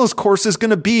nationals course is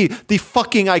going to be the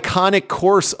fucking iconic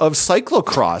course of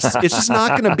cyclocross. It's just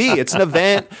not going to be. It's an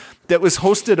event that was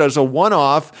hosted as a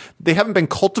one-off. They haven't been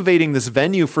cultivating this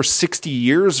venue for 60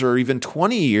 years or even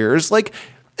 20 years. And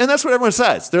that's what everyone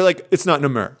says. They're like, it's not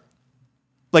Namur.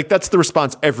 That's the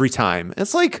response every time.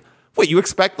 It's like, what, you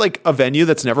expect a venue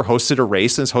that's never hosted a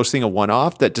race and is hosting a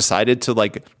one-off that decided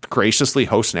to graciously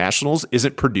host nationals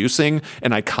isn't producing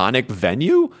an iconic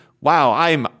venue? Wow,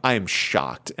 I'm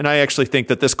shocked. And I actually think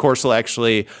that this course I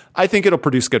think it'll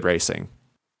produce good racing.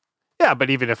 Yeah, but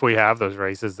even if we have those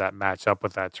races that match up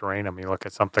with that terrain, look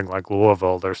at something like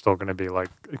Louisville, there's still going to be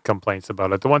complaints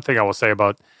about it. The one thing I will say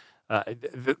about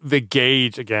the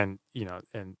gauge, again,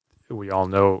 and we all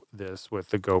know this with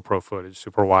the GoPro footage,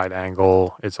 super wide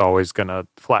angle, it's always going to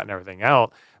flatten everything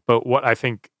out. But what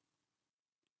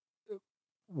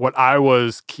I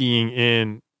was keying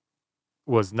in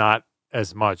was not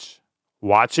as much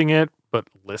watching it, but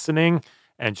listening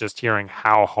and just hearing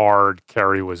how hard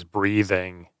Kerry was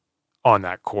breathing on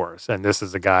that course. And this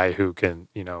is a guy who can,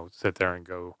 sit there and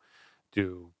go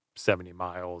do 70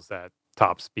 miles at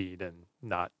top speed and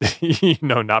not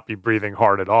not be breathing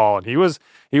hard at all. And he was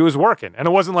working, and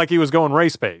it wasn't like he was going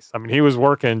race pace. He was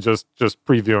working just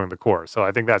previewing the course. So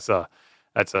I think that's a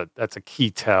key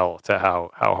tell to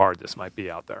how hard this might be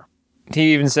out there.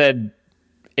 He even said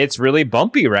it's really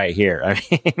bumpy right here.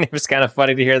 It was kind of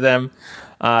funny to hear them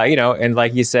and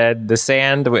like you said, the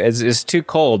sand is too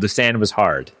cold. The sand was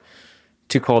hard,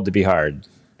 too cold to be hard,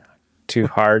 too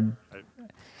hard.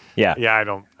 Yeah.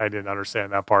 I didn't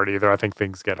understand that part either. I think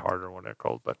things get harder when it's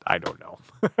cold, but I don't know.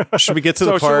 Should we get to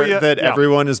the part that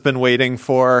everyone has been waiting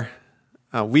for?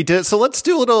 We did. So let's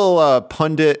do a little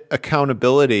pundit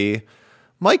accountability.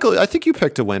 Michael, I think you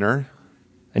picked a winner.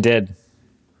 I did.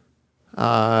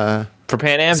 For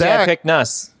Pan Am, I picked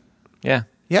Nuss. Yeah.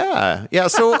 Yeah.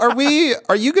 So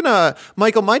are you gonna,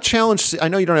 Michael, my challenge, I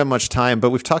know you don't have much time,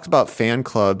 but we've talked about fan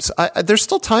clubs. There's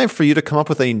still time for you to come up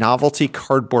with a novelty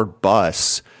cardboard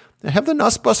bus. Have the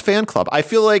Nuss Bus fan club. I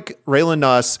feel like Raylan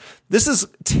Nuss, this is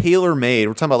tailor made.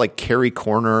 We're talking about Kerry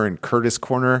Corner and Curtis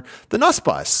Corner. The Nuss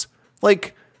Bus.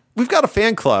 we've got a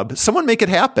fan club. Someone make it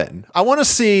happen. I want to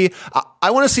see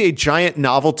a giant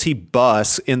novelty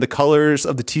bus in the colors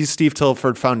of the T. Steve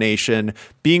Tilford Foundation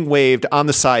being waved on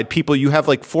the side. People, you have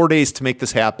like 4 days to make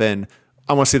this happen.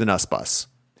 I want to see the Nuss bus.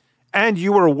 And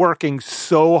you were working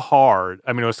so hard.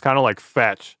 I mean, it was kind of like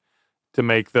Fetch to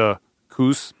make the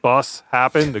Koos bus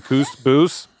happen, the Koos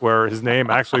Boos, where his name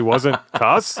actually wasn't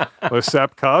Kuss, it was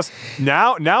Sepp Kuss.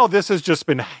 Now this has just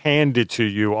been handed to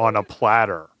you on a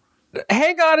platter.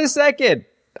 Hang on a second.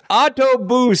 Otto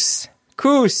Boos.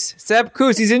 Koos. Sepp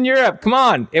Koos. He's in Europe. Come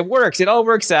on. It works. It all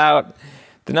works out.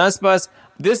 The Nuss bus.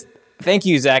 Thank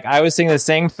you, Zach. I was thinking the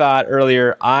same thought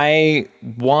earlier. I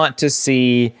want to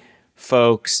see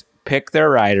folks pick their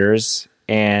riders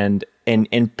and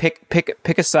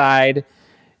pick a side,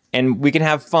 and we can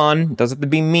have fun. It doesn't have to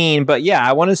be mean, but yeah,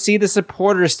 I want to see the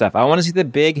supporter stuff. I want to see the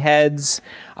big heads.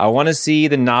 I want to see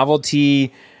the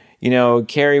novelty.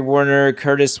 Kerry Werner,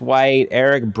 Curtis White,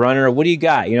 Eric Brunner. What do you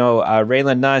got?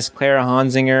 Raylan Nuss, Clara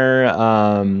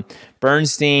Honsinger,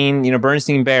 Bernstein.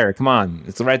 Bernstein Bear. Come on,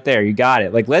 it's right there. You got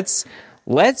it. Like let's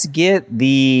get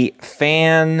the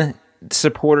fan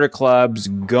supporter clubs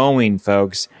going,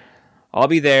 folks. I'll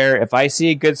be there. If I see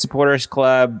a good supporters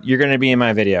club, you're going to be in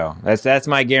my video. That's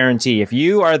my guarantee. If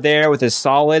you are there with a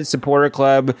solid supporter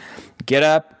club, get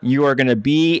up. You are going to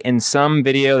be in some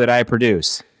video that I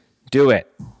produce. Do it.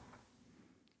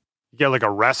 You get like a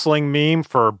wrestling meme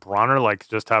for Brunner, like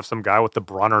just have some guy with the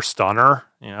Brunner stunner,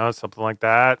 something like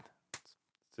that.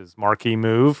 It's his marquee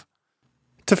move.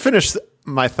 To finish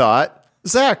my thought,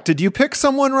 Zach, did you pick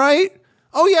someone right?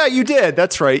 Oh yeah, you did.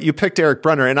 That's right. You picked Eric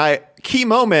Brunner. And key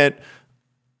moment,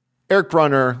 Eric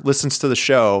Brunner listens to the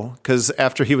show because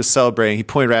after he was celebrating, he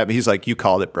pointed at me. He's like, "You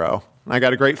called it, bro." And I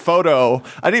got a great photo.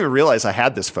 I didn't even realize I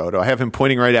had this photo. I have him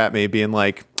pointing right at me, being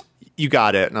like, "You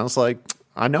got it." And I was like,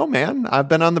 "I know, man. I've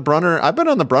been on the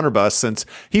Brunner bus since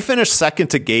he finished second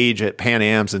to Gage at Pan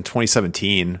Am's in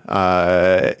 2017 in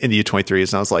the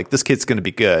U23s." And I was like, "This kid's going to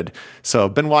be good." So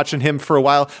I've been watching him for a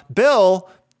while. Bill,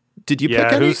 did you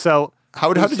pick any? Who's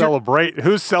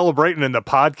celebrating in the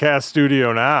podcast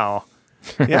studio now?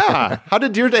 Yeah. How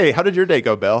did your day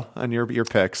go, Bill, on your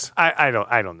picks? I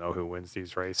don't know who wins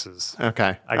these races.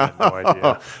 Okay. I got no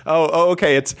idea.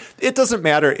 Okay. It doesn't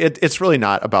matter. It's really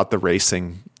not about the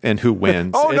racing and who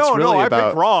wins. I about...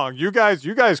 picked wrong. You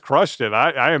guys crushed it.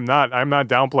 I'm not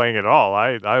downplaying at all.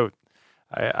 I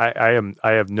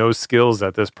have no skills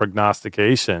at this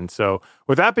prognostication. So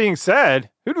with that being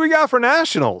said, who do we got for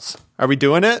nationals? Are we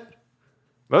doing it?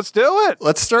 Let's do it.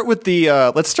 Let's start with the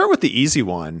easy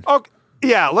one. Okay.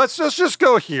 Yeah, let's just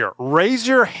go here. Raise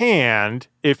your hand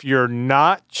if you're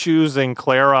not choosing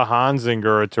Clara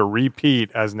Honsinger to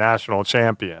repeat as national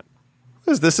champion.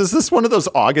 Is this one of those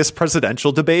August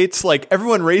presidential debates? Like,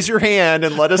 everyone raise your hand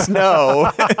and let us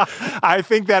know. I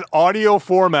think that audio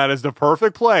format is the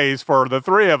perfect place for the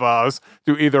three of us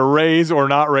to either raise or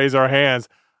not raise our hands.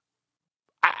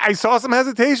 I saw some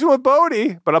hesitation with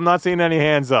Bodie, but I'm not seeing any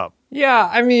hands up. Yeah,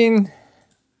 I mean,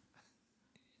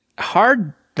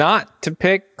 hard not to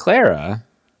pick Clara.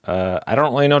 I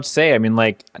don't really know what to say. I mean,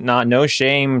 like, no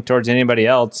shame towards anybody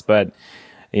else, but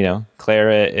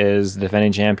Clara is the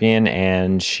defending champion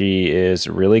and she is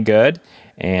really good.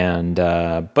 And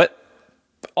but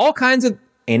all kinds of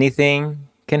anything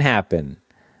can happen.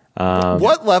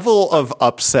 What level of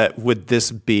upset would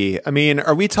this be? I mean,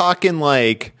 are we talking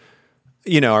like?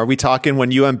 Are we talking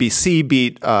when UMBC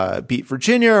beat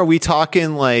Virginia? Are we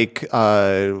talking like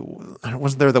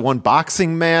wasn't there the one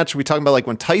boxing match? Are we talking about like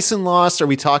when Tyson lost? Are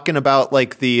we talking about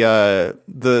like the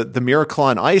Miracle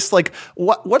on Ice? Like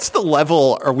what's the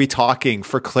level are we talking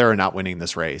for Clara not winning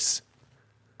this race?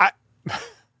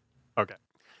 Okay.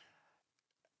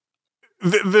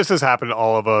 This has happened to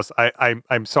all of us.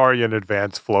 I'm sorry in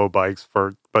advance, Flow Bikes,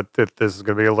 but this is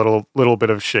going to be a little bit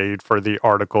of shade for the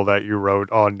article that you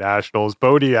wrote on nationals.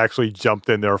 Bodie actually jumped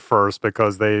in there first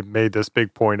because they made this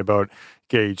big point about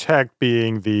Gage Heck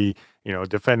being the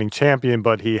defending champion,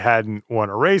 but he hadn't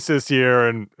won a race this year.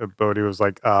 And Bodie was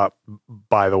like,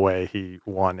 by the way, he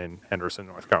won in Henderson,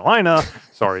 North Carolina.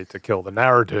 Sorry to kill the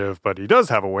narrative, but he does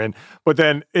have a win. But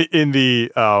then in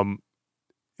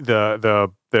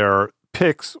their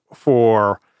picks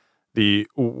for the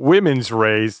women's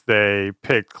race, they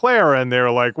picked Clara, and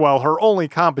they're like, well, her only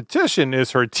competition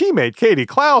is her teammate, Katie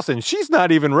Klaus, and she's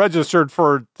not even registered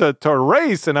to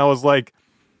race. And I was like,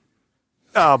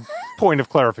 point of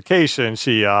clarification,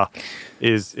 she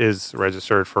is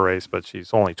registered for race, but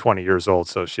she's only 20 years old,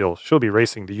 so she'll be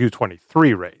racing the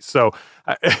U23 race. So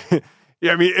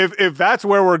Yeah, I mean, if that's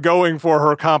where we're going for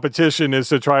her competition is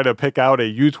to try to pick out a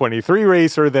U23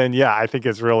 racer, then yeah, I think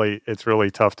it's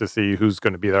really tough to see who's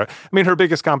going to be there. I mean, her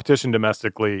biggest competition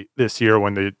domestically this year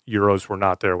when the Euros were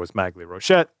not there was Maghalie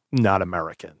Rochette, not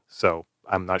American. So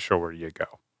I'm not sure where you go.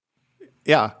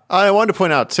 Yeah, I wanted to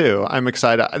point out too. I'm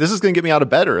excited. This is going to get me out of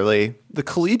bed early. The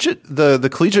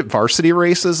collegiate varsity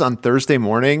races on Thursday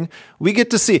morning. We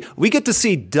get to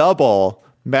see double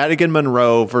Madigan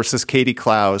Monroe versus Katie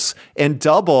Klaus and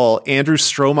double Andrew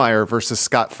Strohmeyer versus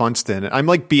Scott Funston. I'm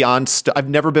like beyond. I've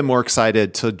never been more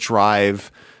excited to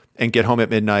drive and get home at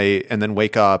midnight and then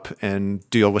wake up and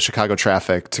deal with Chicago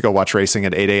traffic to go watch racing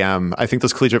at 8 a.m. I think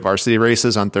those collegiate varsity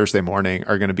races on Thursday morning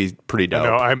are going to be pretty dope.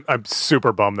 No, I'm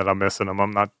super bummed that I'm missing them.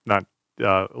 I'm not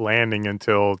landing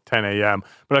until 10 a.m.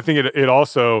 But I think it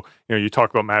also, you talk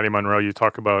about Maddie Monroe, you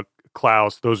talk about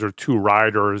Klaus. Those are two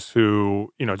riders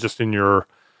who, just in your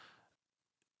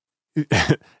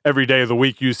every day of the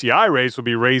week UCI race will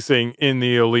be racing in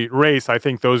the elite race. I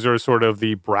think those are sort of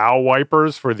the brow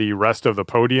wipers for the rest of the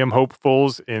podium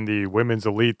hopefuls in the women's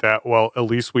elite that, well, at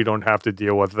least we don't have to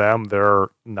deal with them. They're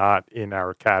not in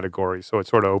our category. So it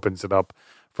sort of opens it up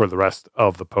for the rest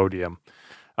of the podium.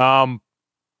 All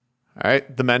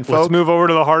right, the men folk. Let's move over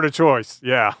to the harder choice.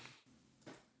 Yeah.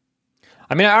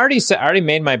 I mean, I already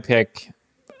made my pick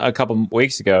a couple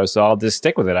weeks ago, so I'll just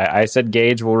stick with it. I said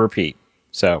Gage will repeat.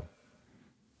 So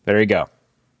there you go.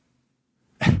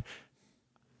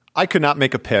 I could not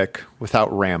make a pick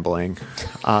without rambling.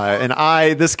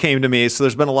 This came to me. So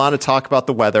there's been a lot of talk about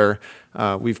the weather.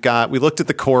 We looked at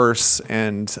the course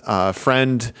and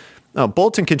friend,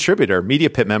 Bolton contributor, Media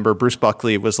Pit member, Bruce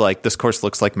Buckley was like, this course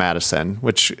looks like Madison,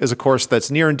 which is a course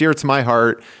that's near and dear to my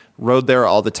heart. Rode there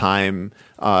all the time.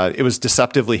 It was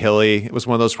deceptively hilly. It was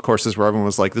one of those courses where everyone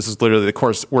was like, this is literally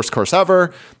the worst course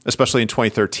ever, especially in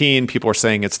 2013. People were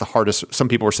saying it's the hardest. Some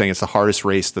people were saying it's the hardest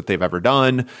race that they've ever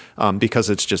done because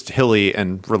it's just hilly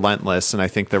and relentless. And I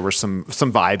think there were some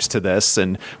vibes to this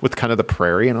and with kind of the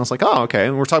prairie. And I was like, oh, okay.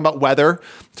 And we're talking about weather,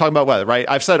 right?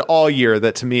 I've said all year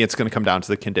that to me, it's going to come down to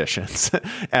the conditions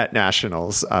at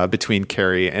Nationals between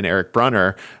Kerry and Eric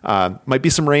Brunner. Might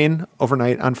be some rain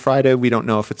overnight on Friday. We don't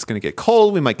know if it's going to get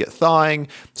cold. We might get thawing.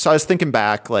 So I was thinking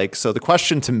back, so the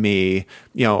question to me,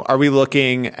 are we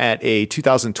looking at a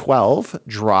 2012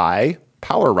 dry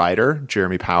power rider,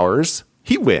 Jeremy Powers?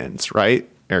 He wins, right?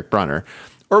 Eric Brunner.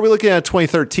 Or are we looking at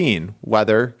 2013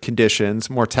 weather conditions,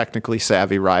 more technically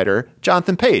savvy rider,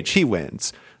 Jonathan Page? He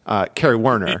wins. Kerry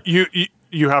Werner.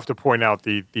 You have to point out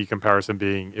the comparison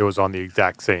being it was on the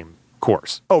exact same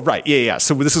course. Oh, right. Yeah.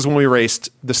 So this is when we raced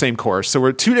the same course. So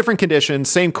we're two different conditions,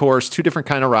 same course, two different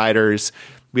kind of riders.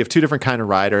 We have two different kind of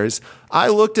riders. I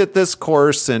looked at this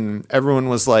course and everyone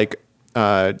was like,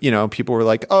 people were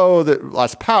like, oh,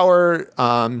 lots of power.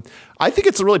 I think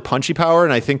it's a really punchy power.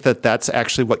 And I think that's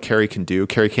actually what Kerry can do.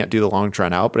 Kerry can't do the long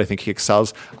drawn out, but I think he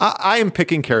excels. I am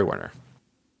picking Kerry Werner.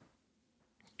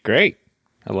 Great.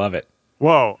 I love it.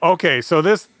 Whoa. Okay. So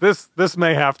this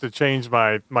may have to change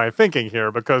my thinking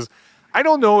here because I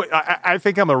don't know. I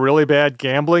think I'm a really bad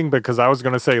gambling because I was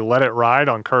going to say let it ride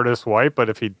on Curtis White, but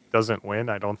if he doesn't win,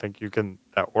 I don't think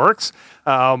that works.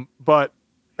 But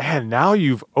man, now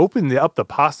you've opened up the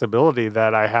possibility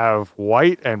that I have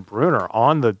White and Brunner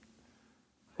on the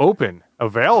Open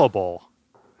available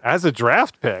as a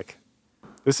draft pick.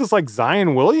 This is like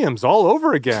Zion Williams all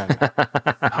over again.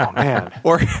 Oh man!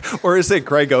 Or is it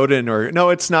Greg Oden? Or no,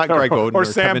 it's not Greg Oden or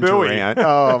Sam Kevin Bowie. Durant.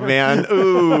 Oh man!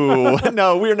 Ooh,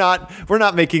 no, we're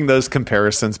not making those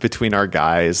comparisons between our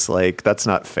guys. Like that's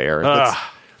not fair.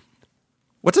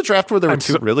 What's a draft where there were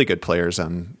two really good players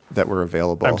that were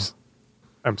available?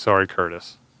 I'm sorry,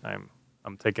 Curtis.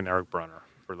 I'm taking Eric Brunner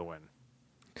for the win.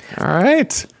 All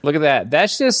right. Look at that.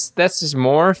 That's just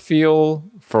more fuel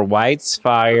for White's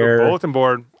fire. The bulletin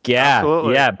board. Yeah.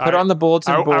 Absolutely. Yeah. Put on the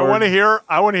bulletin board. I want to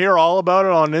hear all about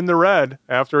it on In the Red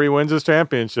after he wins his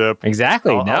championship.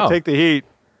 Exactly. I'll take the heat.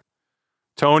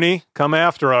 Tony, come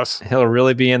after us. He'll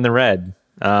really be in the red.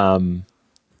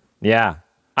 Yeah.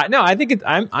 I think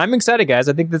I'm excited, guys.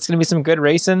 I think that's going to be some good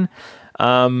racing.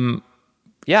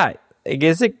 Yeah.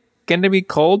 Is it going to be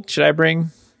cold? Should I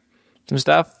bring some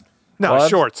stuff? No, Gloves?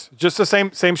 shorts. Just the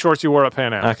same shorts you wore at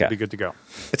Pan Am. Okay. Be good to go.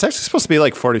 It's actually supposed to be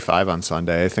like 45 on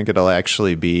Sunday. I think it'll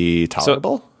actually be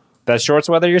tolerable. So, that's shorts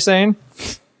weather you're saying?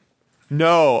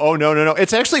 No. Oh, no.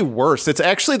 It's actually worse. It's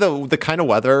actually the kind of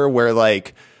weather where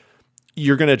like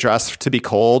you're going to dress to be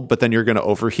cold, but then you're going to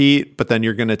overheat, but then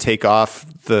you're going to take off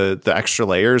the extra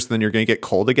layers, then you're going to get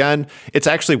cold again. It's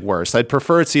actually worse. I'd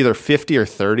prefer it's either 50 or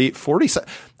 30, 40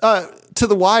 to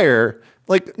the wire.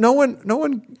 Like no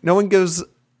one gives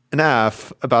an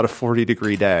F about a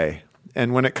 40-degree day.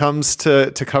 And when it comes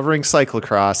to covering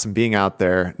cyclocross and being out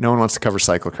there, no one wants to cover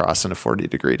cyclocross in a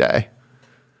 40-degree day.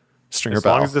 Stringer As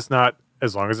bell. long as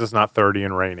it's not 30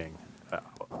 and raining,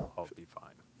 I'll be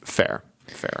fine. Fair.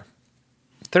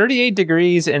 38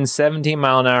 degrees and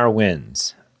 17-mile-an-hour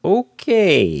winds.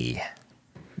 Okay.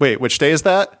 Wait, which day is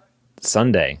that?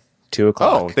 Sunday, 2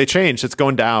 o'clock. Oh, they changed. It's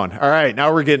going down. All right,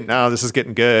 now this is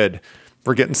getting good.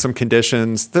 We're getting some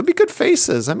conditions. There'll be good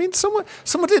faces. I mean, someone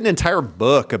did an entire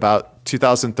book about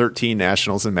 2013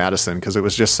 Nationals in Madison because it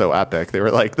was just so epic. They were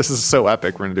like, this is so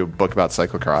epic. We're going to do a book about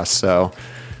cyclocross. So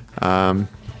I'm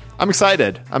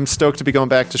excited. I'm stoked to be going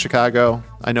back to Chicago.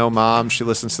 I know Mom, she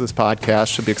listens to this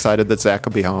podcast. She'll be excited that Zach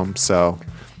will be home. So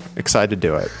excited to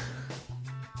do it.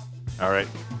 All right.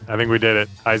 I think we did it.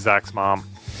 Hi, Zach's mom.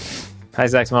 Hi,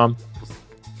 Zach's mom.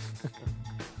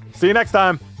 See you next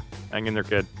time. Hang in there,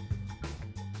 kid.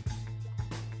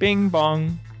 Bing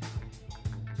bong.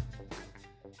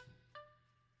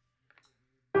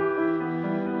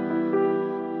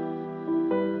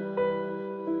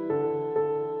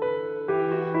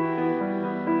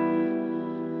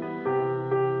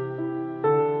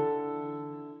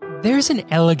 There's an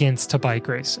elegance to bike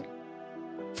racing.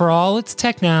 For all its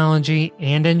technology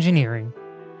and engineering,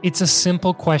 it's a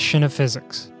simple question of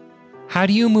physics. How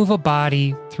do you move a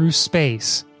body through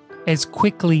space as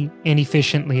quickly and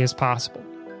efficiently as possible?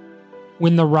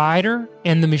 When the rider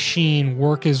and the machine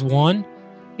work as one,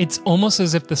 it's almost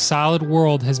as if the solid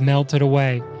world has melted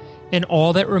away, and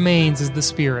all that remains is the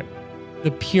spirit,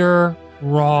 the pure,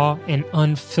 raw, and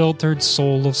unfiltered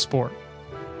soul of sport.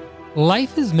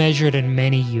 Life is measured in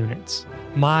many units: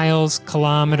 miles,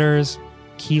 kilometers,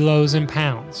 kilos, and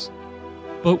pounds.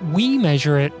 But we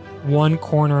measure it one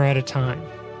corner at a time.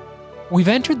 We've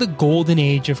entered the golden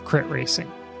age of crit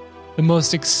racing, the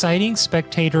most exciting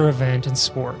spectator event in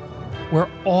sport, where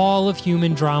all of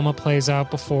human drama plays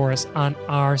out before us on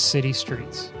our city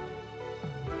streets.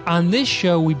 On this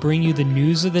show, we bring you the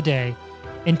news of the day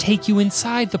and take you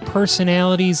inside the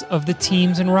personalities of the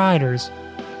teams and riders,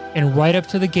 and right up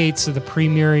to the gates of the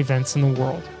premier events in the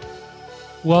world.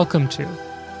 Welcome to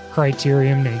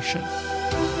Criterium Nation.